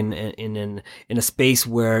working in a space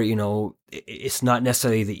where, it's not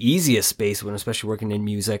necessarily the easiest space when especially working in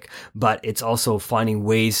music, but it's also finding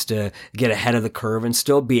ways to get ahead of the curve and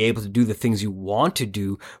still be able to do the things you want to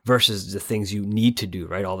do versus the things you need to do,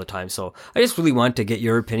 right, all the time. So I just really want to get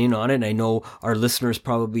your opinion on it. And I know our listeners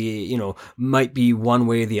probably, might be one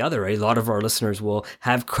way or the other, right? A lot of our listeners will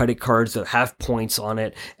have credit cards that have points on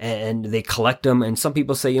it and they collect them. And some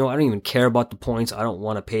people say, I don't even care about the points. I don't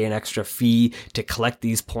want to pay an extra fee to collect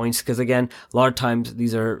these points. Because again, a lot of times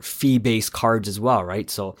these are fee-based cards as well,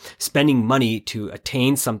 right? So spending money to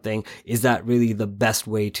attain something, is that really the best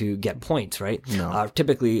way to get points, right? No.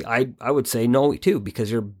 Typically, I would say no too,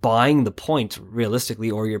 because you're buying the points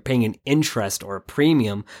realistically, or you're paying an interest or a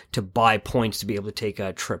premium to buy points to be able to take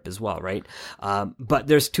a trip as well, right? But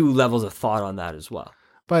there's two levels of thought on that as well.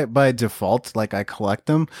 By default, I collect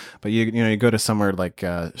them, but you go to somewhere like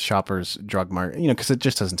Shoppers Drug Mart, because it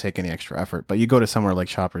just doesn't take any extra effort. But you go to somewhere like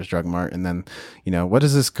Shoppers Drug Mart, and then, what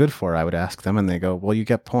is this good for? I would ask them, and they go, well, you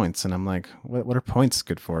get points. And I'm like, what are points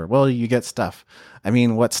good for? Well, you get stuff.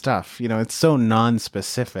 What stuff? It's so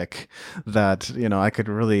non-specific that, I could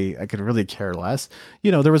really care less.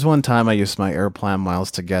 There was one time I used my Airplan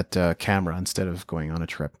miles to get a camera instead of going on a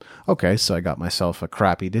trip. Okay, so I got myself a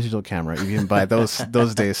crappy digital camera, even by those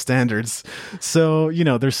days standards. So,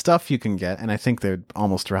 there's stuff you can get, and I think they'd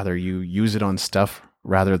almost rather you use it on stuff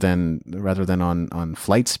rather than on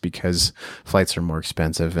flights, because flights are more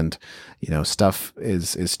expensive, and stuff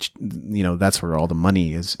is that's where all the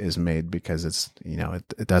money is made, because it's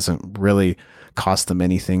it doesn't really cost them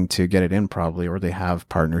anything to get it in, probably, or they have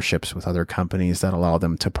partnerships with other companies that allow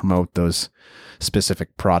them to promote those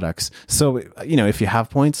specific products. So if you have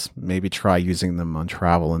points, maybe try using them on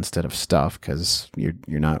travel instead of stuff, because you're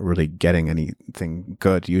not really getting anything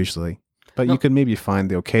good usually. But you could maybe find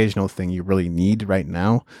the occasional thing you really need right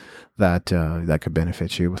now that could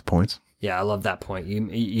benefit you with points. Yeah, I love that point.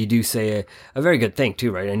 You do say a very good thing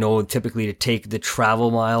too, right? I know typically to take the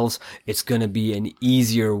travel miles, it's going to be an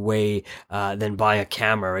easier way than buying a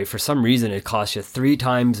camera, right? For some reason, it costs you 3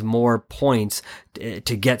 times more points to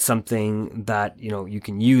get something that, you know, you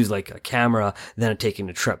can use like a camera than taking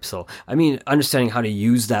a trip. So, I mean, understanding how to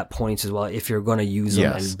use that points as well, if you're going to use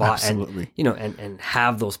them and buy, absolutely. and, you know, and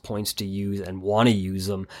have those points to use and want to use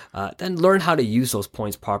them, then learn how to use those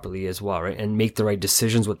points properly as well, right? And make the right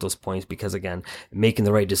decisions with those points, because again, making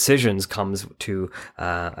the right decisions comes to,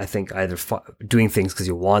 I think, either doing things because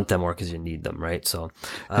you want them or because you need them, right? So,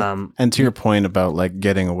 and to your point about like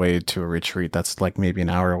getting away to a retreat, that's like maybe an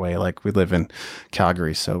hour away. Like we live in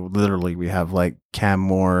Calgary, so literally we have like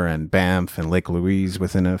Canmore and Banff and Lake Louise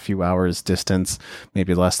within a few hours distance,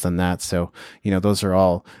 maybe less than that. So, you know, those are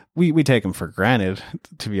all, we take them for granted,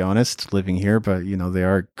 to be honest, living here, but you know, they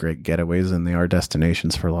are great getaways and they are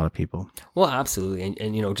destinations for a lot of people. Well, absolutely.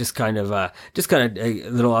 And you know, just kind of a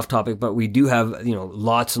little off topic, but we do have, you know,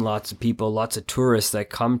 lots and lots of people, lots of tourists that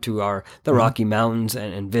come to the Rocky Mountains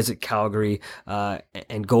and visit Calgary,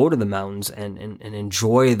 and go to the mountains and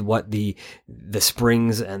enjoy what the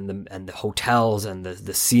springs and the hotels and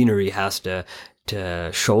the scenery has to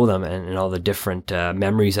show them, and all the different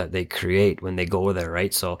memories that they create when they go there,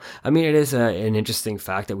 right? So, I mean, it is an interesting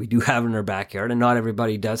fact that we do have in our backyard, and not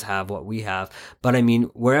everybody does have what we have. But I mean,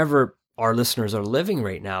 wherever our listeners are living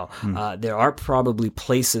right now, there are probably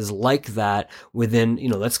places like that within, you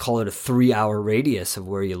know, let's call it a 3-hour radius of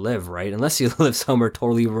where you live, right? Unless you live somewhere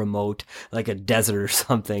totally remote, like a desert or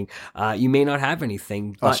something, you may not have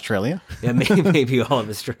anything. But, Australia? Yeah, maybe all of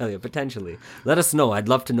Australia, potentially. Let us know. I'd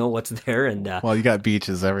love to know what's there. And well, you got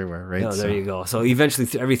beaches everywhere, right? Oh, there you go. So eventually,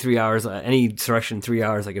 every 3 hours, any direction, 3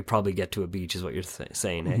 hours, I could probably get to a beach, is what you're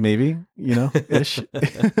saying, hey? Maybe, you know, ish.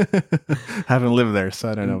 Haven't lived there,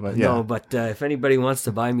 so I don't know, but yeah. No, but if anybody wants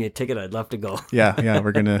to buy me a ticket, I'd love to go. Yeah,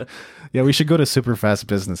 we should go to Superfast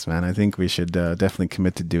Business, man. I think we should definitely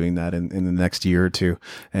commit to doing that in the next year or two,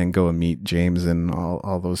 and go and meet James and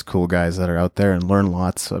all those cool guys that are out there and learn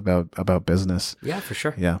lots about business. Yeah, for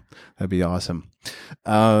sure. Yeah, that'd be awesome.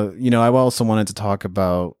 You know, I also wanted to talk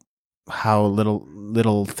about how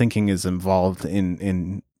little thinking is involved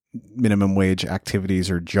in minimum wage activities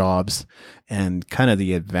or jobs, and kind of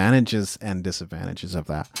the advantages and disadvantages of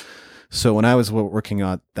that. So when I was working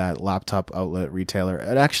at that laptop outlet retailer,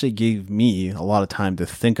 it actually gave me a lot of time to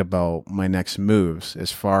think about my next moves,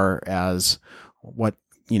 as far as what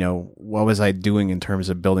was I doing in terms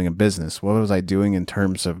of building a business? What was I doing in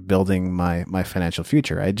terms of building my financial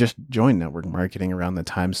future? I just joined network marketing around the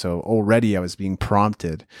time, so already I was being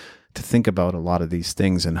prompted to think about a lot of these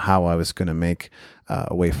things and how I was going to make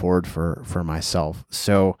a way forward for myself.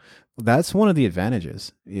 So that's one of the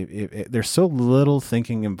advantages. There's so little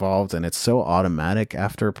thinking involved, and it's so automatic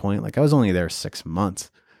after a point. Like, I was only there 6 months,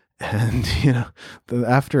 and you know,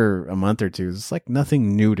 after a month or two, it's like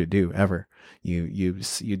nothing new to do ever. You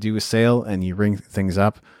do a sale and you ring things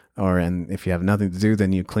up, and if you have nothing to do,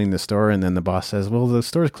 then you clean the store, and then the boss says, well, the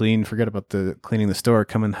store's clean, forget about the cleaning the store,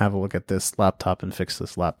 come and have a look at this laptop and fix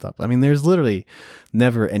this laptop. I mean, there's literally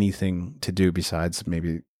never anything to do besides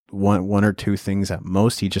maybe one or two things at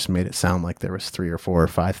most. He just made it sound like there was 3 or 4 or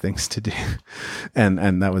 5 things to do.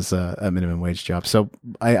 and that was a minimum wage job. So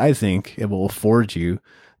I think it will afford you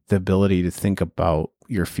the ability to think about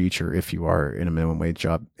your future if you are in a minimum wage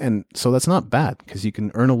job. And so that's not bad, because you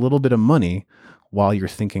can earn a little bit of money while you're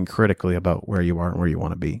thinking critically about where you are and where you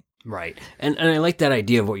want to be. Right. And I like that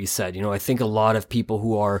idea of what you said. You know, I think a lot of people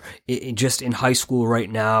who are just in high school right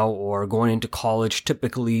now or going into college,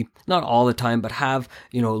 typically, not all the time, but have,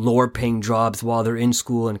 you know, lower paying jobs while they're in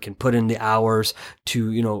school and can put in the hours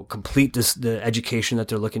to, you know, complete the education that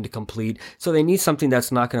they're looking to complete. So they need something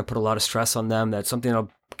that's not going to put a lot of stress on them. That's something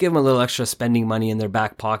that'll give them a little extra spending money in their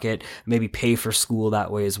back pocket, maybe pay for school that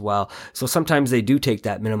way as well. So sometimes they do take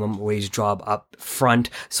that minimum wage job up front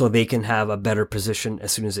so they can have a better position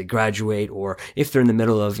as soon as they graduate, or if they're in the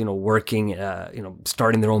middle of, you know, working, you know,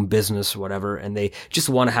 starting their own business or whatever, and they just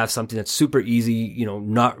want to have something that's super easy, you know,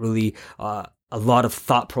 not really, a lot of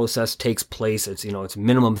thought process takes place. It's, you know, it's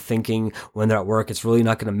minimum thinking when they're at work. It's really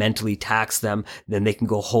not going to mentally tax them. Then they can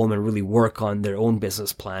go home and really work on their own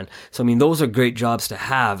business plan. So, I mean, those are great jobs to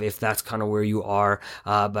have if that's kind of where you are.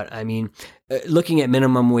 But I mean, looking at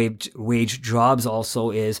minimum wage jobs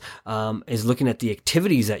also is looking at the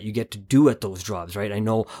activities that you get to do at those jobs, right? I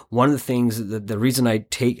know one of the things, the reason I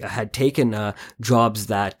had taken jobs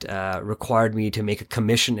that required me to make a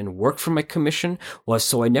commission and work for my commission was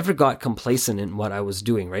so I never got complacent in what I was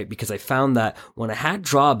doing, right? Because I found that when I had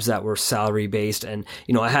jobs that were salary based, and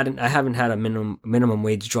I haven't had a minimum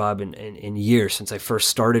wage job in years since I first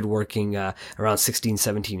started working around 16,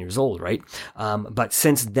 17 years old, right? But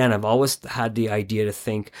since then, I've always had the idea to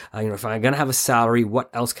think, if I'm going to have a salary, what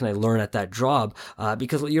else can I learn at that job?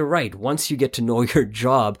 Because you're right. Once you get to know your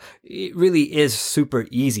job, it really is super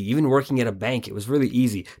easy. Even working at a bank, it was really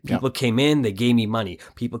easy. People came in, they gave me money.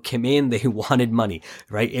 People came in, they wanted money,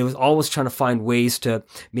 right? It was always trying to find ways to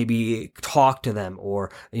maybe talk to them,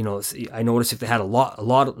 or, I noticed if they had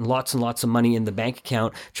lots and lots of money in the bank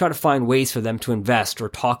account, try to find ways for them to invest, or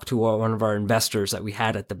talk to one of our investors that we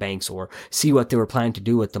had at the banks, or see what they were planning to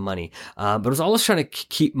do with the money. But I was always trying to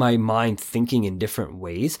keep my mind thinking in different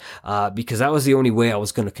ways, because that was the only way I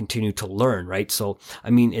was going to continue to learn, right? So,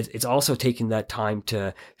 it's also taking that time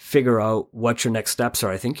to figure out what your next steps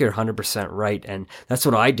are. I think you're 100% right. And that's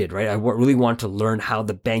what I did, right? I really wanted to learn how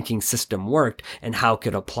the banking system worked and how it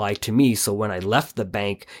could apply to me. So when I left the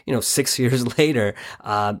bank, 6 years later,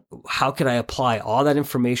 how could I apply all that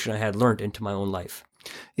information I had learned into my own life?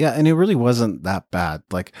 Yeah, and it really wasn't that bad.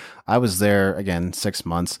 Like, I was there again 6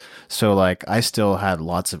 months, so like I still had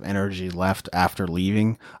lots of energy left after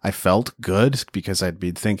leaving. I felt good because I'd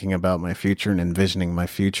been thinking about my future and envisioning my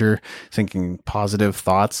future, thinking positive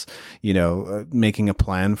thoughts, making a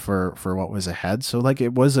plan for what was ahead. So like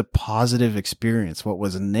it was a positive experience. What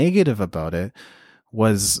was negative about it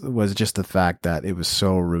was just the fact that it was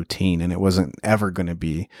so routine, and it wasn't ever going to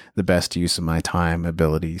be the best use of my time,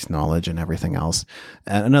 abilities, knowledge, and everything else.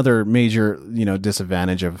 And another major,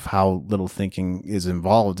 disadvantage of how little thinking is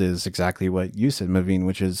involved is exactly what you said, Maveen,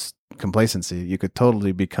 which is complacency. You could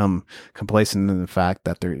totally become complacent in the fact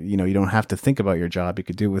that you don't have to think about your job. You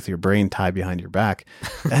could do it with your brain tied behind your back,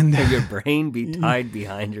 and your brain be tied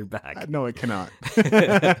behind your back. No, it cannot.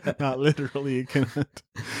 Not literally, it cannot.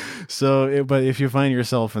 So, but if you find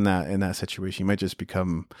yourself in that situation, you might just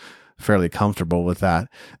become fairly comfortable with that,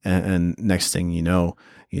 and next thing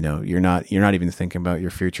you're not even thinking about your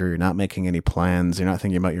future. You're not making any plans. You're not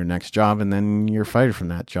thinking about your next job, and then you're fired from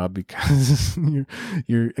that job because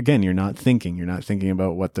you're not thinking. You're not thinking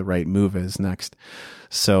about what the right move is next.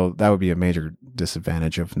 So that would be a major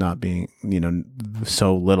disadvantage of not being,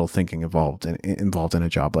 so little thinking involved in a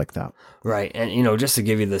job like that. Right. And, just to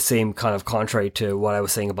give you the same kind of contrary to what I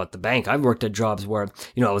was saying about the bank, I've worked at jobs where,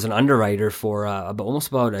 I was an underwriter for almost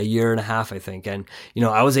about a year and a half, I think. And,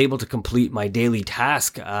 I was able to complete my daily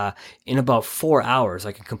task in about 4 hours.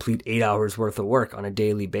 I could complete 8 hours worth of work on a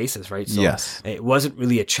daily basis, right? So yes. It wasn't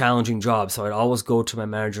really a challenging job. So I'd always go to my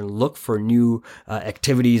manager and look for new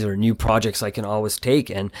activities or new projects I can always take.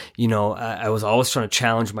 And, I was always trying to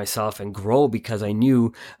challenge myself and grow, because I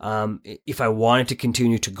knew if I wanted to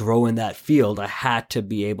continue to grow in that field, I had to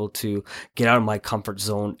be able to get out of my comfort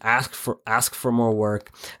zone, ask for more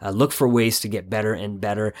work, look for ways to get better and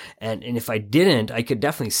better. And if I didn't, I could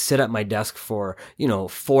definitely sit at my desk for,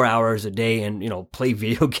 4 hours a day and, play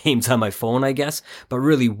video games on my phone, I guess. But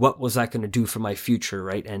really, what was that going to do for my future,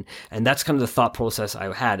 right? And that's kind of the thought process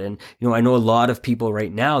I had. And, I know a lot of people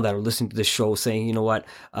right now that are listening to this show saying, you know what,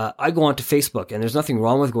 I go onto Facebook, and there's nothing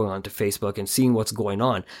wrong with going onto Facebook and seeing what's going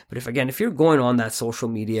on. But if you're going on that social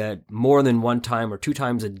media more than one time or 2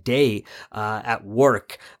 times a day at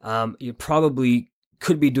work, you probably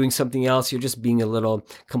could be doing something else. You're just being a little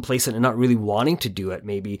complacent and not really wanting to do it.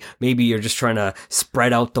 Maybe you're just trying to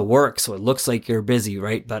spread out the work so it looks like you're busy,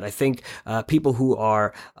 right? But I think people who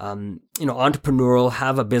are entrepreneurial,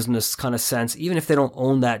 have a business kind of sense, even if they don't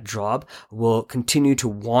own that job, will continue to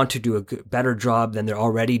want to do a better job than they're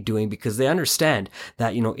already doing, because they understand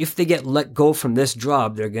that, if they get let go from this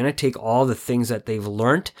job, they're going to take all the things that they've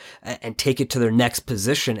learned and take it to their next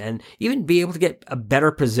position, and even be able to get a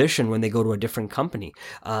better position when they go to a different company,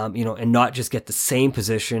 and not just get the same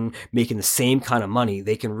position, making the same kind of money.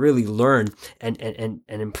 They can really learn and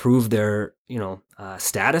improve their,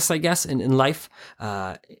 status, I guess, in life,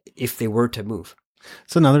 if they were to move.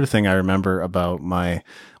 It's another thing I remember about my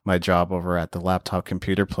job over at the laptop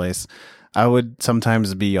computer place. I would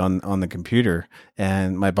sometimes be on the computer,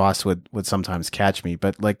 and my boss would sometimes catch me.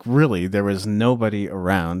 But like really, there was nobody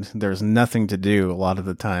around. There was nothing to do a lot of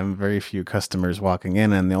the time. Very few customers walking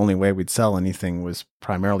in, and the only way we'd sell anything was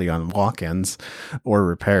primarily on walk-ins or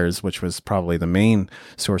repairs, which was probably the main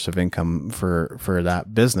source of income for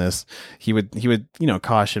that business. He would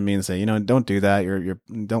caution me and say, don't do that. You're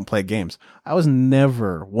don't play games. I was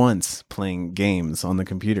never once playing games on the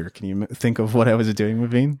computer. Can you think of what I was doing,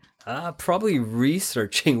 Maveen? Probably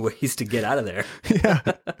researching ways to get out of there. Yeah.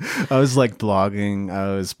 I was like blogging.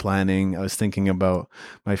 I was planning. I was thinking about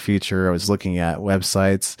my future. I was looking at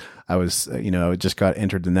websites. I was, I just got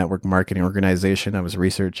entered the network marketing organization. I was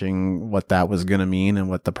researching what that was going to mean and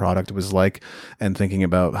what the product was like and thinking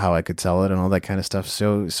about how I could sell it and all that kind of stuff.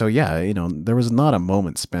 So yeah, there was not a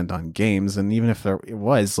moment spent on games. And even if there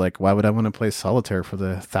was, like, why would I want to play solitaire for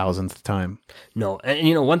the 1,000th time? No.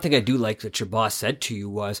 And, one thing I do like that your boss said to you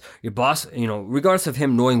was your boss, regardless of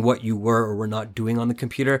him knowing what you were or were not doing on the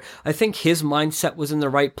computer, I think his mindset was in the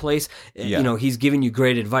right place. Yeah. He's giving you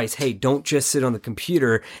great advice. Hey, don't just sit on the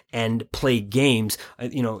computer and play games.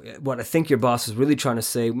 What I think your boss is really trying to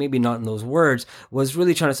say, maybe not in those words, was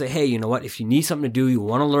really trying to say, hey, you know what? If you need something to do, you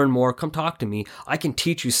want to learn more, come talk to me. I can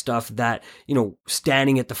teach you stuff that,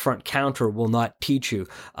 standing at the front counter will not teach you.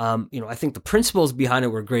 I think the principles behind it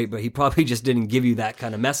were great, but he probably just didn't give you that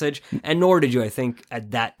kind of message. And nor did you, I think,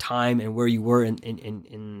 at that time and where you were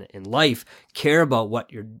in life, care about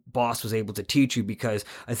what your boss was able to teach you, because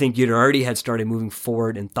I think you'd already had started moving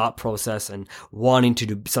forward in thought process and wanting to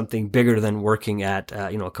do something bigger than working at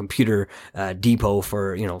a computer depot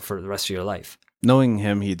for the rest of your life. Knowing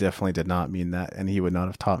him, he definitely did not mean that, and he would not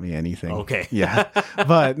have taught me anything. Okay. Yeah.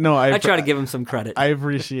 But no, I try to give him some credit. I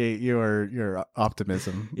appreciate your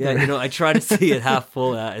optimism. Yeah, I try to see it half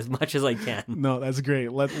full as much as I can. No, that's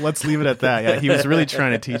great. Let's leave it at that. Yeah, he was really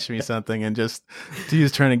trying to teach me something, and he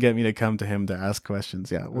was trying to get me to come to him to ask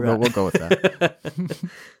questions. Yeah, we'll go with that.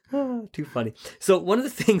 Too funny. So one of the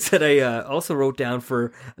things that I also wrote down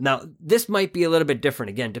for, now this might be a little bit different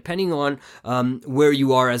again, depending on where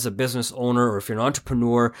you are as a business owner, or if you're an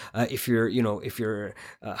entrepreneur, if you're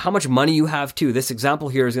how much money you have too. This example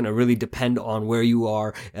here is going to really depend on where you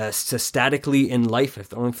are statically in life. I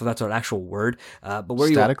don't know if that's an actual word, but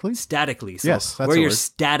where statically? Statically. So yes, that's where your word.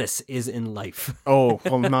 Status is in life. Oh,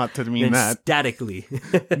 well, not to mean that. Statically.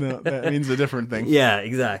 No, that means a different thing. Yeah,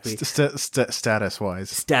 exactly. Status-wise.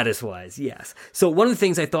 Status-wise, yes. So one of the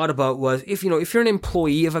things I thought about was if you're an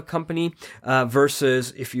employee of a company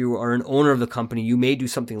versus if you are an owner of the company, you may do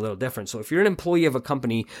something a little different. So if you're an employee of a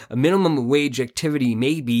company, a minimum wage activity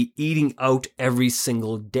may be eating out every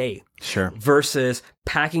single day. Sure. Versus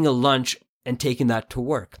packing a lunch and taking that to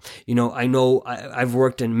work. I know I've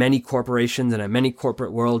worked in many corporations and in many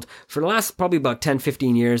corporate world for the last probably about 10,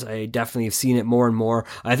 15 years. I definitely have seen it more and more.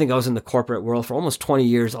 I think I was in the corporate world for almost 20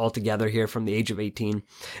 years altogether here from the age of 18.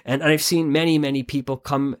 And I've seen many, many people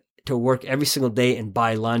come to work every single day and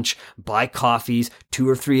buy lunch, buy coffees, 2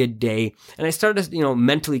 or 3 a day. And I started,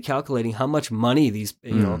 mentally calculating how much money these,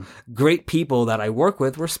 great people that I work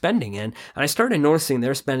with were spending. And I started noticing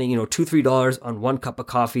they're spending, $2, $3 on 1 cup of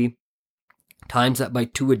coffee, times that by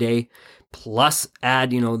 2 a day, plus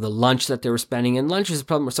add, the lunch that they were spending. And lunch is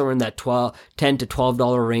probably somewhere in that $10 to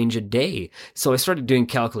 $12 range a day. So I started doing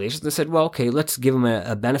calculations. I said, well, okay, let's give them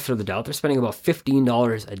a benefit of the doubt. They're spending about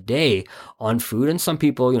 $15 a day on food. And some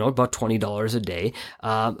people, about $20 a day.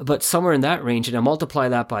 But somewhere in that range. And I multiply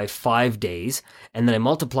that by 5 days. And then I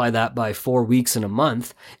multiply that by 4 weeks in a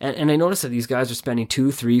month. And I noticed that these guys are spending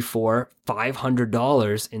 $200, $300, $400,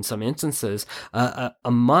 $500 in some instances a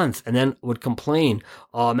month. And then would complain,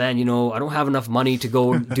 oh man, I don't have enough money to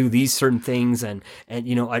go do these certain things, and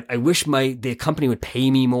I wish the company would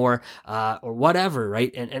pay me more, or whatever,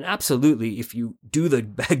 right? And absolutely, if you do the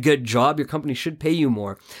good job, your company should pay you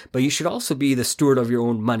more, but you should also be the steward of your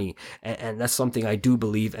own money, and that's something I do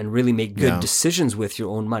believe, and really make good decisions with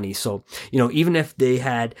your own money. So even if they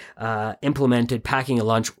had implemented packing a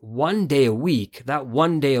lunch 1 day a week, that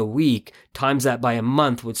 1 day a week times that by a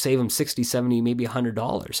month would save them $60, $70, maybe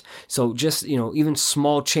 $100. So just even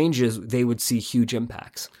small changes, they would see huge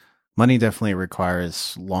impacts. Money definitely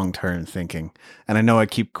requires long-term thinking. And I know I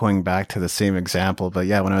keep going back to the same example, but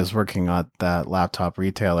yeah, when I was working at that laptop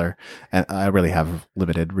retailer, and I really have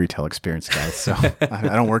limited retail experience, guys, so I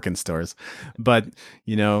don't work in stores. But,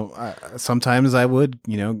 sometimes I would,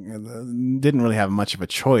 didn't really have much of a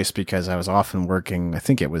choice because I was often working, I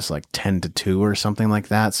think it was like 10 to 2 or something like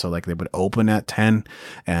that. So like they would open at 10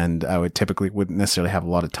 and I wouldn't necessarily have a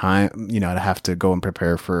lot of time, I'd have to go and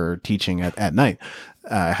prepare for teaching at night.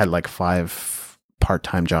 I had like 5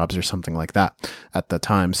 part-time jobs or something like that at the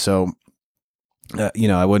time. So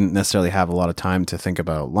I wouldn't necessarily have a lot of time to think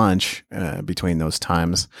about lunch between those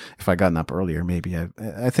times. If I gotten up earlier, maybe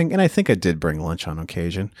I think I did bring lunch on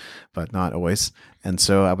occasion, but not always. And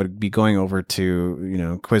so I would be going over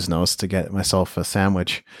to, Quiznos to get myself a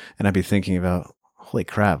sandwich, and I'd be thinking about, holy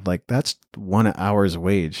crap, like that's 1 hour's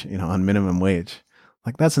wage, on minimum wage.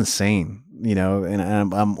 Like that's insane,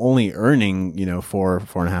 and I'm only earning,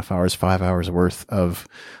 4.5 hours, 5 hours worth of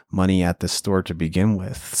money at the store to begin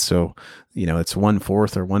with. So, it's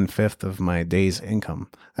 1/4 or 1/5 of my day's income.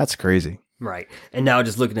 That's crazy. Right. And now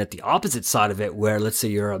just looking at the opposite side of it, where let's say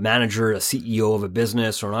you're a manager, a CEO of a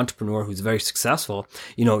business, or an entrepreneur who's very successful,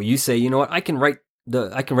 you say, you know what, I can write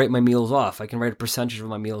my meals off. I can write a percentage of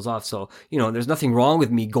my meals off. So, there's nothing wrong with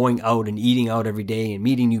me going out and eating out every day and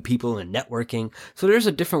meeting new people and networking. So there's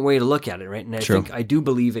a different way to look at it, right? And I do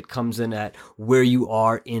believe it comes in at where you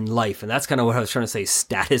are in life. And that's kind of what I was trying to say,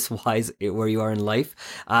 status wise, where you are in life.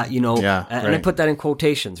 And I put that in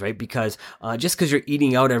quotations, right? Because just because you're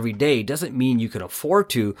eating out every day doesn't mean you can afford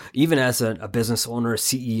to, even as a business owner, a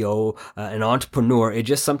CEO, an entrepreneur. It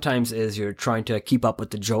just sometimes is you're trying to keep up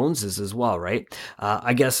with the Joneses as well, right?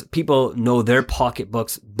 I guess people know their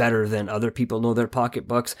pocketbooks better than other people know their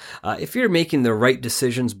pocketbooks. If you're making the right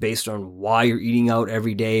decisions based on why you're eating out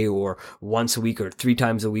every day or once a week or 3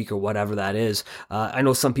 times a week or whatever that is, I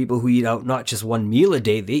know some people who eat out not just 1 meal a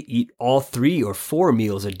day, they eat all 3 or 4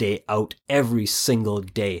 meals a day out every single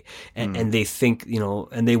day. And they think,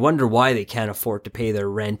 and they wonder why they can't afford to pay their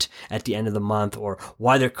rent at the end of the month, or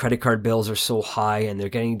why their credit card bills are so high and they're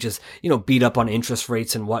getting just, beat up on interest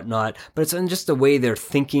rates and whatnot. But it's just the way they're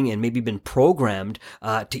thinking and maybe been programmed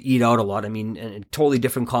to eat out a lot. I mean, a totally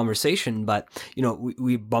different conversation, but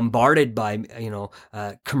we bombarded by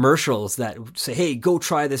commercials that say, hey, go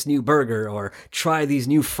try this new burger or try these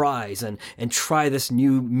new fries and try this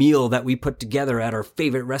new meal that we put together at our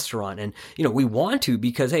favorite restaurant. And we want to,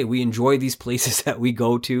 because hey, we enjoy these places that we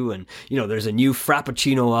go to, and there's a new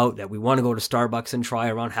Frappuccino out that we want to go to Starbucks and try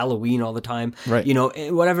around Halloween all the time, right?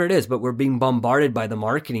 Whatever it is, but we're being bombarded by the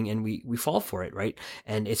marketing and we fall for it, right?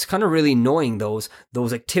 And it's kind of really knowing those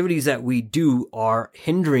activities that we do are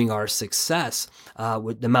hindering our success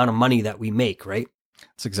with the amount of money that we make, right?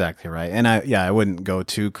 That's exactly right. And I wouldn't go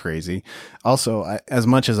too crazy. Also, as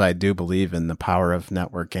much as I do believe in the power of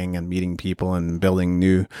networking and meeting people and building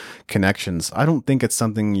new connections, I don't think it's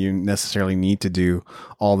something you necessarily need to do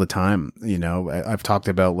all the time. I've talked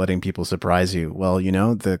about letting people surprise you. Well,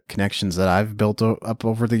 the connections that I've built up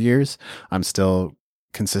over the years, I'm still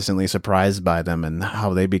consistently surprised by them and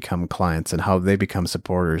how they become clients and how they become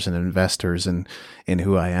supporters and investors in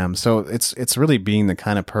who I am. So it's really being the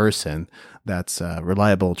kind of person that's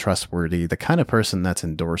reliable, trustworthy, the kind of person that's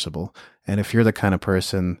endorsable. And if you're the kind of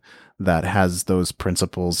person that has those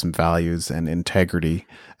principles and values and integrity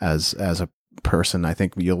as a person, I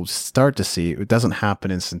think you'll start to see it doesn't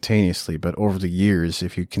happen instantaneously, but over the years,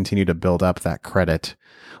 if you continue to build up that credit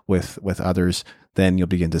with others, then you'll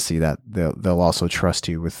begin to see that they'll also trust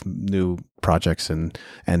you with new projects and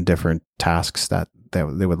different tasks that they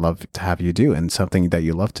would love to have you do, and something that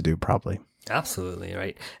you love to do, probably. Absolutely,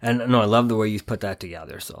 right. And no, I love the way you put that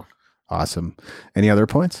together. So awesome. Any other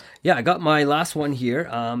points? Yeah, I got my last one here.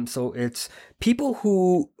 So it's people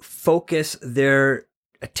who focus their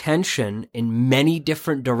attention in many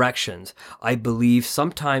different directions, I believe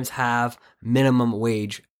sometimes have minimum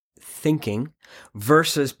wage thinking,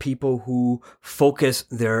 versus people who focus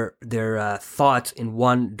their thoughts in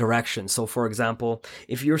one direction. So for example,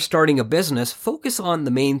 if you're starting a business, focus on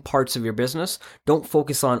the main parts of your business. Don't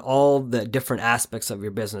focus on all the different aspects of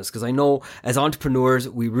your business. Because I know as entrepreneurs,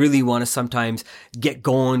 we really want to sometimes get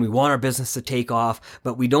going. We want our business to take off,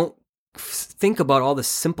 but we don't think about all the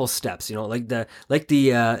simple steps, like the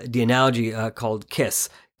analogy called KISS,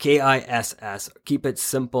 KISS, keep it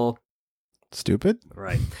simple, stupid,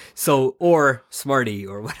 right? So, or smarty,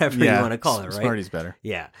 or whatever you want to call it, right? Smarty's better.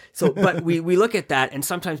 Yeah. So, but we look at that, and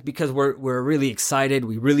sometimes because we're really excited,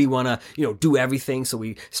 we really want to do everything. So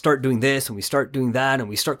we start doing this, and we start doing that, and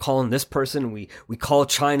we start calling this person, and we call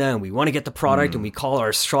China, and we want to get the product, and we call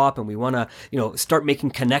our shop, and we want to start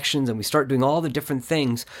making connections, and we start doing all the different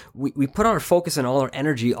things. We put our focus and all our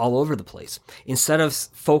energy all over the place instead of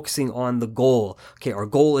focusing on the goal. Okay, our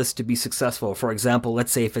goal is to be successful. For example,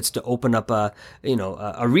 let's say if it's to open up a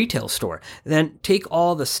a retail store. Then take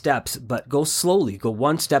all the steps, but go slowly, go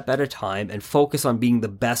one step at a time, and focus on being the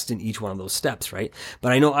best in each one of those steps, right?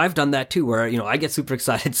 But I know I've done that too, where, I get super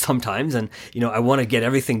excited sometimes, and, I want to get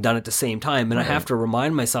everything done at the same time. And I have to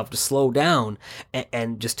remind myself to slow down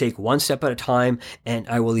and just take one step at a time, and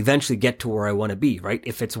I will eventually get to where I want to be, right?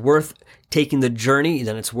 If it's worth taking the journey,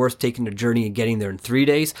 then it's worth taking the journey and getting there in 3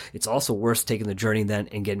 days. It's also worth taking the journey then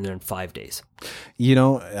and getting there in 5 days. It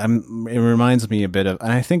reminds me a bit of,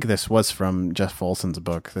 and I think this was from Jeff Folson's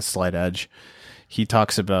book, The Slight Edge. He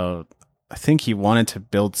talks about, I think he wanted to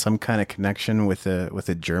build some kind of connection with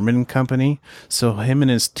a German company. So him and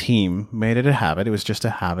his team made it a habit. It was just a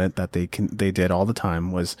habit that they did all the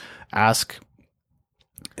time, was ask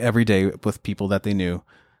every day with people that they knew,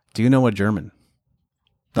 do you know a German?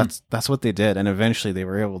 That's what they did, and eventually they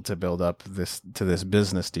were able to build up this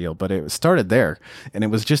business deal. But it started there, and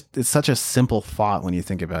it's such a simple thought when you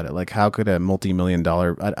think about it. Like, how could a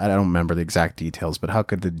multi-million-dollar, I don't remember the exact details, but how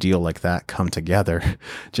could the deal like that come together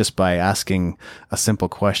just by asking a simple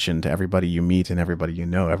question to everybody you meet and everybody you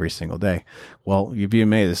know every single day? Well, you'd be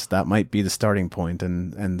amazed. That might be the starting point,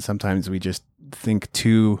 and sometimes we just think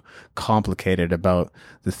too complicated about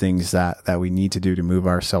the things that we need to do to move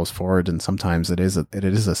ourselves forward, and sometimes it is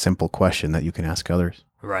a simple question that you can ask others.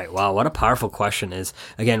 Right. Wow. What a powerful question is.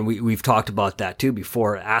 Again, we've talked about that too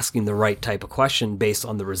before, asking the right type of question based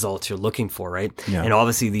on the results you're looking for, right? Yeah. And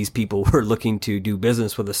obviously these people were looking to do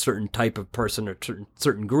business with a certain type of person or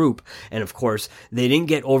certain group. And of course, they didn't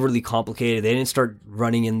get overly complicated. They didn't start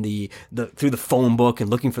running in through the phone book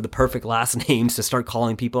and looking for the perfect last names to start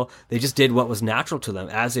calling people. They just did what was natural to them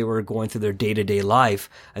as they were going through their day-to-day life.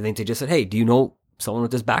 I think they just said, hey, do you know someone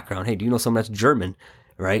with this background? Hey, do you know someone that's German?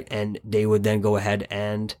 Right. And they would then go ahead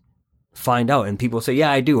and find out. And people say,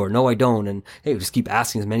 yeah, I do, or no, I don't. And hey, just keep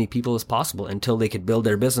asking as many people as possible until they could build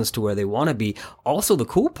their business to where they want to be. Also, the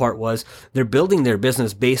cool part was they're building their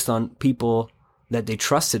business based on people that they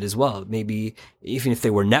trusted as well. Maybe even if they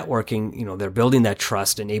were networking, they're building that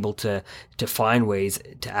trust and able to find ways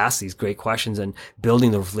to ask these great questions and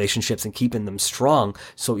building those relationships and keeping them strong.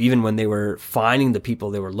 So even when they were finding the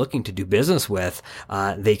people they were looking to do business with,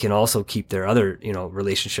 they can also keep their other,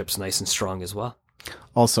 relationships nice and strong as well.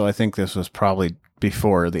 Also, I think this was probably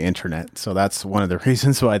before the internet. So that's one of the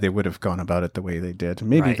reasons why they would have gone about it the way they did.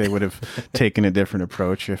 Maybe right. They would have taken a different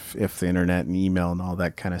approach if the internet and email and all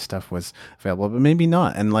that kind of stuff was available, but maybe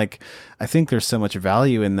not. And I think there's so much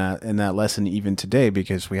value in that lesson even today,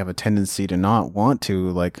 because we have a tendency to not want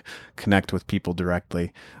to connect with people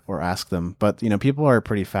directly or ask them. But, people are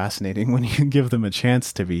pretty fascinating when you give them a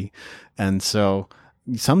chance to be. And so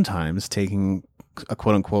sometimes taking a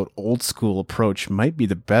quote unquote old school approach might be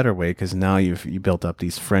the better way, because now you built up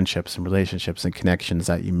these friendships and relationships and connections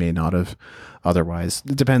that you may not have otherwise.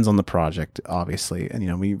 It depends on the project, obviously.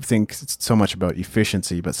 And, we think so much about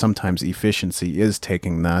efficiency, but sometimes efficiency is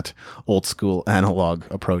taking that old school analog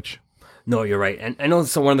approach. No, you're right. And I know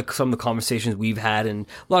some of the conversations we've had, and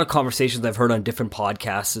a lot of conversations I've heard on different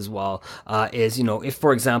podcasts as well, is, if,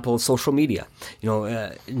 for example, social media,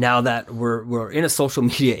 now that we're in a social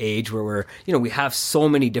media age where we have so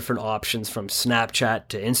many different options, from Snapchat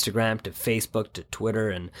to Instagram to Facebook to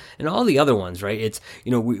Twitter and all the other ones, right? It's,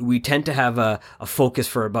 we tend to have a focus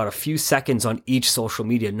for about a few seconds on each social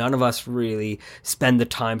media. None of us really spend the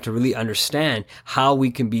time to really understand how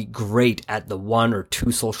we can be great at the one or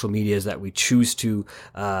two social medias that we choose to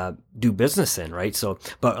do business in, right? So,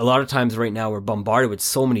 but a lot of times right now we're bombarded with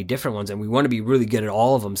so many different ones, and we want to be really good at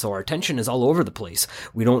all of them. So our attention is all over the place.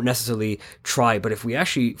 We don't necessarily try, but if we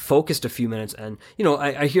actually focused a few minutes, and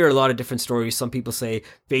I hear a lot of different stories. Some people say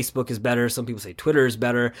Facebook is better. Some people say Twitter is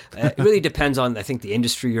better. It really depends on, I think, the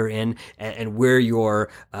industry you're in and where your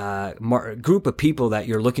group of people that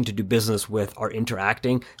you're looking to do business with are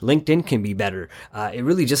interacting. LinkedIn can be better. It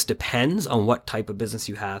really just depends on what type of business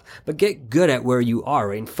you have, but get good at where you are,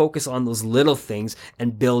 right? And focus on those little things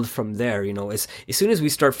and build from there. As soon as we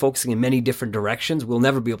start focusing in many different directions, we'll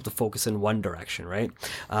never be able to focus in one direction, right?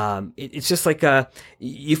 It's just like,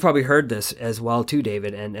 you've probably heard this as well too,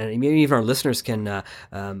 David, and maybe even our listeners can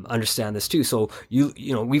understand this too. So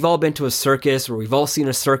we've all been to a circus, or we've all seen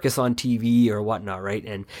a circus on TV or whatnot, right?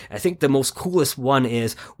 And I think the most coolest one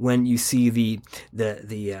is when you see the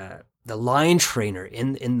lion trainer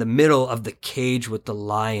in the middle of the cage with the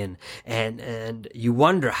lion, and you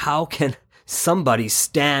wonder, how can somebody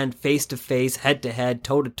stand face to face, head to head,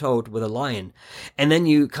 toe to toe with a lion? And then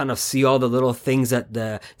you kind of see all the little things that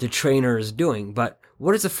the trainer is doing. But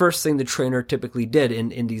what is the first thing the trainer typically did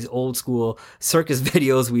in these old school circus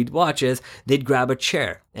videos we'd watch is they'd grab a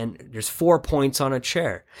chair, and there's 4 points on a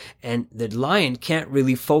chair, and the lion can't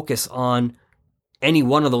really focus on any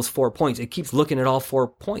one of those 4 points. It keeps looking at all 4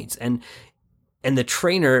 points, and the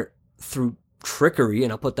trainer, through trickery,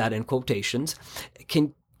 and I'll put that in quotations,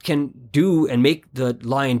 can do and make the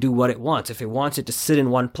lion do what it wants. If it wants it to sit in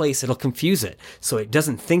one place, it'll confuse it. So it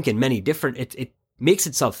doesn't think in many different, it makes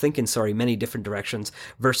itself think in, many different directions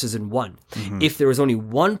versus in one. Mm-hmm. If there was only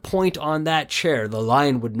 1 point on that chair, the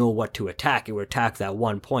lion would know what to attack. It would attack that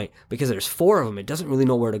 1 point. Because there's 4 of them, it doesn't really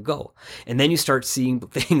know where to go. And then you start seeing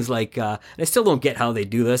things like, and I still don't get how they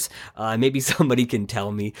do this. Maybe somebody can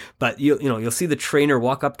tell me, but you'll see the trainer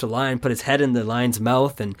walk up to lion, put his head in the lion's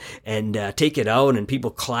mouth and take it out, and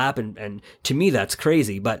people clap. And to me, that's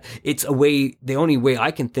crazy, but it's the only way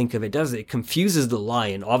I can think of it does it confuses the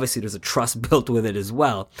lion. Obviously there's a trust built with it as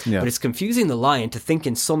well, but it's confusing the lion to think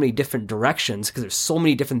in so many different directions because there's so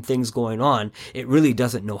many different things going on. It really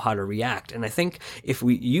doesn't know how to react. And I think if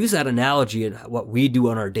we use that analogy in what we do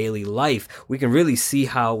on our daily life, we can really see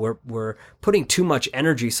how we're putting too much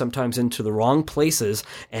energy sometimes into the wrong places,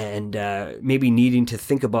 and maybe needing to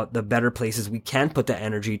think about the better places we can put that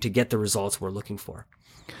energy to get the results we're looking for.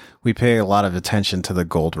 We pay a lot of attention to the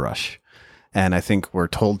gold rush. And I think we're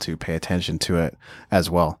told to pay attention to it as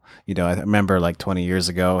well. I remember like 20 years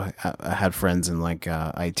ago, I had friends in like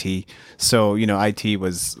IT. So, IT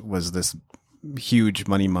was this huge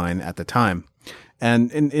money mine at the time.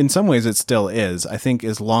 And in some ways it still is. I think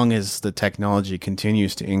as long as the technology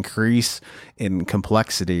continues to increase in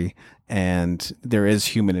complexity and there is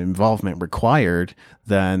human involvement required,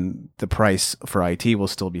 then the price for IT will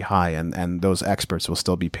still be high, and those experts will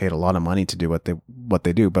still be paid a lot of money to do what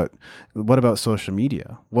they do. But what about social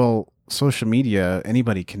media? Well, social media,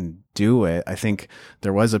 anybody can do it. I think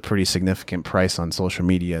there was a pretty significant price on social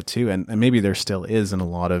media too, and maybe there still is in a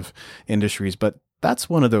lot of industries, but that's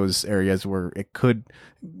one of those areas where it could,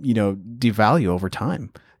 devalue over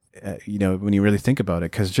time. When you really think about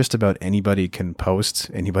it, because just about anybody can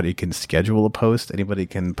post, anybody can schedule a post, anybody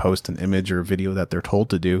can post an image or a video that they're told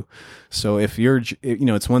to do. So if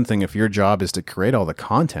it's one thing if your job is to create all the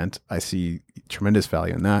content, I see tremendous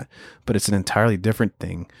value in that, but it's an entirely different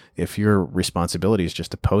thing if your responsibility is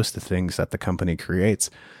just to post the things that the company creates.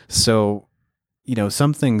 So,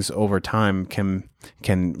 some things over time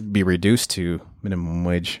can be reduced to minimum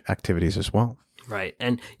wage activities as well. Right.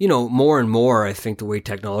 And, more and more, I think the way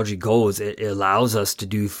technology goes, it allows us to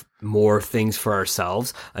do more things for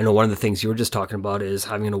ourselves. I know one of the things you were just talking about is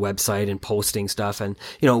having a website and posting stuff. And,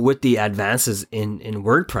 with the advances in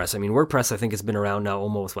WordPress, WordPress, I think has been around now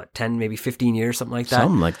almost 10, maybe 15 years, something like that.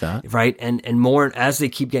 Something like that. Right. And more as they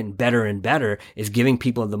keep getting better and better is giving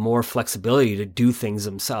people the more flexibility to do things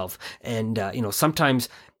themselves. And, sometimes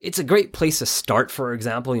it's a great place to start. For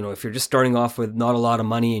example, if you're just starting off with not a lot of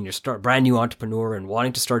money and you're brand new entrepreneur and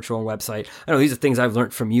wanting to start your own website, I know these are things I've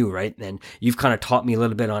learned from you, right? And you've kind of taught me a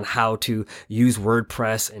little bit on how to use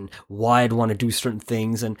WordPress and why I'd want to do certain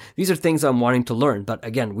things. And these are things I'm wanting to learn. But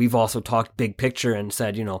again, we've also talked big picture and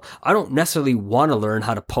said, I don't necessarily want to learn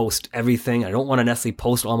how to post everything. I don't want to necessarily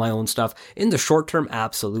post all my own stuff. In the short term,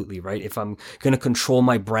 absolutely, right? If I'm going to control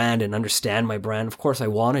my brand and understand my brand, of course I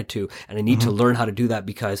wanted to, and I need to learn how to do that,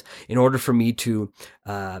 because in order for me to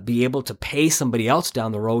be able to pay somebody else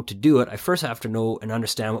down the road to do it, I first have to know and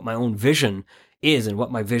understand what my own vision is and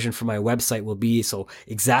what my vision for my website will be. So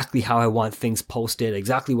exactly how I want things posted,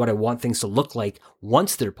 exactly what I want things to look like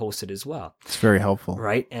once they're posted as well. It's very helpful.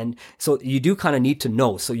 Right. And so you do kind of need to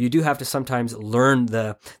know. So you do have to sometimes learn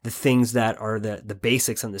the things that are the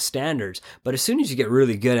basics and the standards. But as soon as you get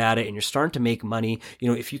really good at it and you're starting to make money,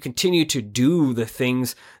 if you continue to do the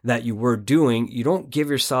things that you were doing, you don't give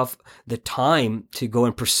yourself the time to go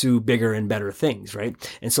and pursue bigger and better things. Right.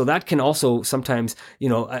 And so that can also sometimes,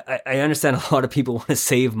 I understand a lot of people want to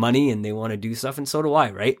save money and they want to do stuff, and so do I,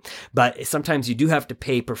 right? But sometimes you do have to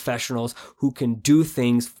pay professionals who can do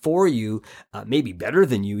things for you, maybe better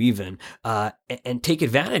than you even, and take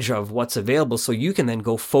advantage of what's available, so you can then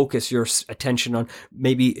go focus your attention on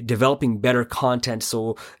maybe developing better content.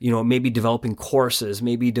 So, maybe developing courses,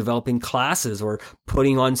 maybe developing classes, or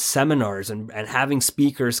putting on seminars and having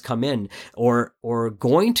speakers come in, or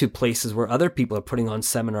going to places where other people are putting on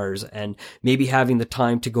seminars, and maybe having the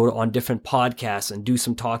time to go on different podcasts and do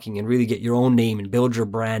some talking and really get your own name and build your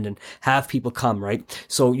brand and have people come, right?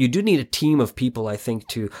 So you do need a team of people, I think,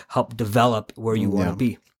 to help develop where you want to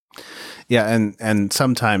be. Yeah, and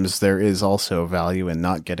sometimes there is also value in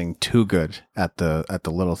not getting too good at the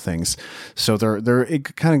little things. So there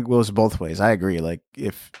it kind of goes both ways. I agree. Like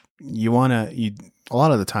if you want to a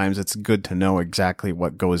lot of the times it's good to know exactly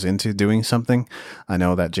what goes into doing something. I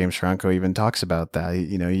know that James Franco even talks about that.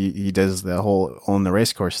 He does the whole own the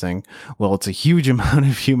race course thing. Well, it's a huge amount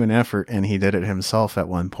of human effort, and he did it himself at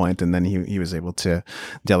one point, and then he was able to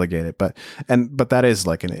delegate it. But that is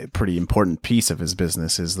like a pretty important piece of his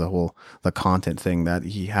business, is the content thing that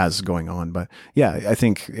he has going on. But yeah, I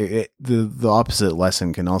think the opposite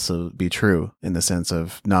lesson can also be true, in the sense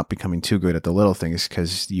of not becoming too good at the little things,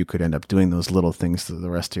 because you could end up doing those little things for the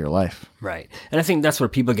rest of your life. Right. And I think that's where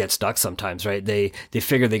people get stuck sometimes, right? They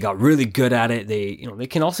figure they got really good at it. They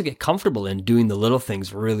can also get comfortable in doing the little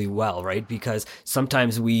things really well, right? Because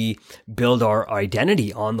sometimes we build our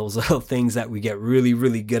identity on those little things that we get really,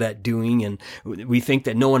 really good at doing, and we think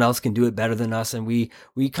that no one else can do it better than us, and we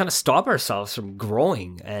kind of stop ourselves from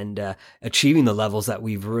growing and achieving the levels that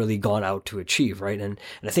we've really gone out to achieve, right? And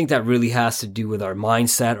I think that really has to do with our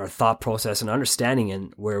mindset, our thought process, and understanding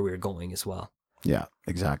and where we're going as well. Yeah,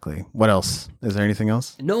 exactly. What else? Is there anything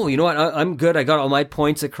else? No, you know what? I'm good. I got all my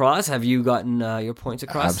points across. Have you gotten your points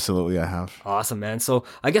across? Absolutely, I have. Awesome, man. So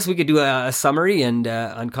I guess we could do a summary and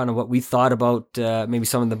on kind of what we thought about maybe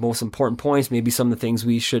some of the most important points, maybe some of the things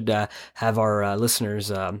we should have our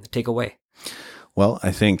listeners take away. Well,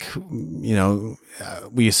 I think,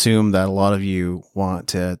 we assume that a lot of you want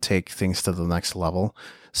to take things to the next level.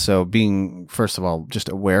 So being, first of all, just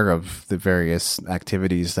aware of the various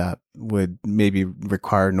activities that would maybe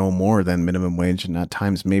require no more than minimum wage, and at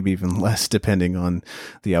times maybe even less, depending on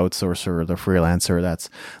the outsourcer or the freelancer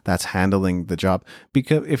that's handling the job.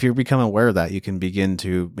 Because if you become aware of that, you can begin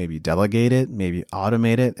to maybe delegate it, maybe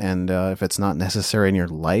automate it. And if it's not necessary in your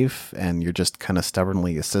life and you're just kind of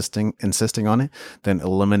stubbornly insisting on it, then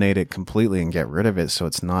eliminate it completely and get rid of it, so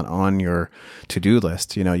it's not on your to-do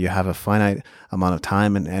list. You have a finite amount of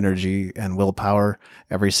time and energy and willpower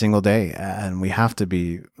every single day, and we have to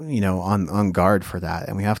be on guard for that,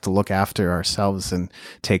 and we have to look after ourselves and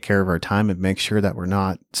take care of our time and make sure that we're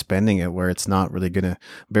not spending it where it's not really going to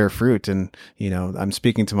bear fruit. And I'm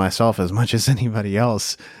speaking to myself as much as anybody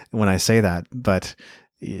else when I say that, but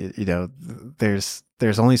there's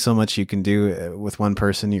only so much you can do with one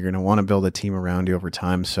person. You're going to want to build a team around you over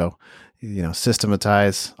time. So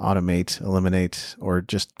systematize, automate, eliminate, or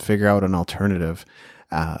just figure out an alternative.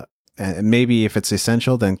 And maybe if it's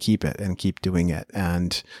essential, then keep it and keep doing it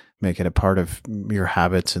and make it a part of your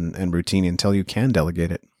habits and routine until you can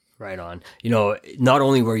delegate it. Right on. Not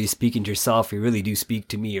only were you speaking to yourself, you really do speak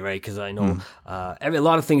to me, right? Because I know a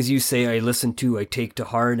lot of things you say, I listen to, I take to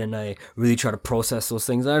heart, and I really try to process those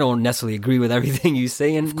things. I don't necessarily agree with everything you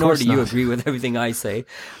say, and nor do you agree with everything I say.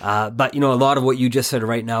 But, a lot of what you just said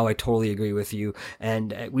right now, I totally agree with you.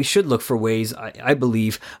 And we should look for ways, I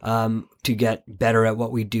believe, to get better at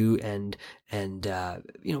what we do and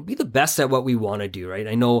be the best at what we want to do, right?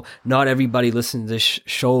 I know not everybody listening to this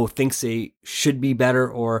show thinks they should be better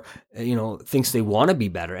or, thinks they want to be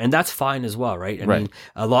better. And that's fine as well, right? I mean,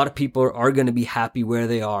 a lot of people are going to be happy where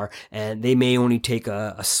they are, and they may only take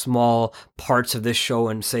a small parts of this show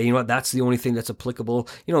and say, that's the only thing that's applicable.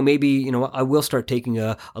 Maybe, I will start taking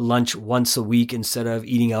a lunch once a week instead of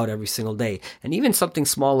eating out every single day. And even something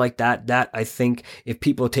small like that I think if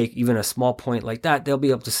people take even a small point like that, they'll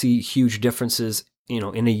be able to see huge differences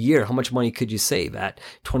in a year. How much money could you save at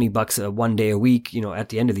 $20 one day a week? At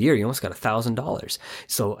the end of the year, you almost got $1,000.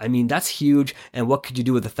 So, I mean, that's huge. And what could you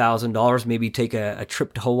do with $1,000? Maybe take a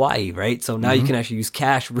trip to Hawaii, right? So now you can actually use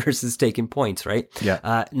cash versus taking points, right?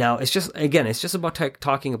 Yeah. Now it's just about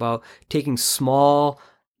talking about taking small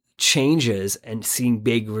changes and seeing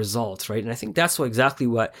big results, right? And I think that's exactly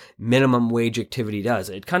what minimum wage activity does.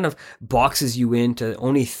 It kind of boxes you in to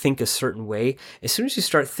only think a certain way. As soon as you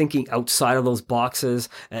start thinking outside of those boxes,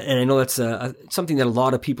 and I know that's something that a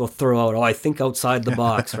lot of people throw out. Oh, I think outside the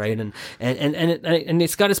box, right? And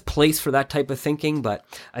it's got its place for that type of thinking. But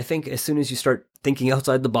I think as soon as you start thinking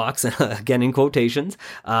outside the box, again in quotations,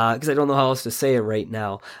 because I don't know how else to say it right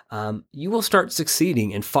now, you will start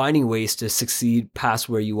succeeding and finding ways to succeed past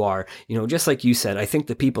where you are. Just like you said, I think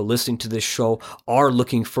the people listening to this show are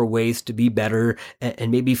looking for ways to be better and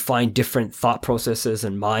maybe find different thought processes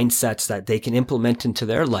and mindsets that they can implement into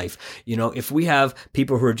their life. If we have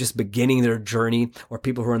people who are just beginning their journey, or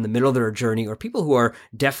people who are in the middle of their journey, or people who are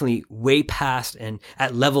definitely way past and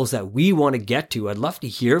at levels that we want to get to, I'd love to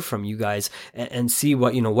hear from you guys and see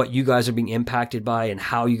what you guys are being impacted by and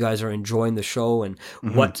how you guys are enjoying the show and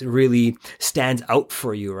what really stands out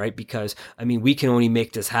for you, right? Because I mean, we can only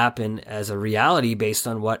make this happen as a reality based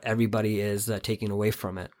on what everybody is taking away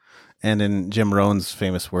from it. And in Jim Rohn's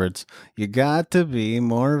famous words, you got to be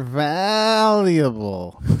more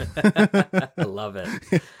valuable. I love it.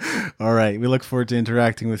 All right. We look forward to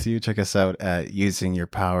interacting with you. Check us out at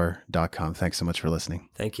usingyourpower.com. Thanks so much for listening.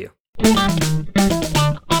 Thank you.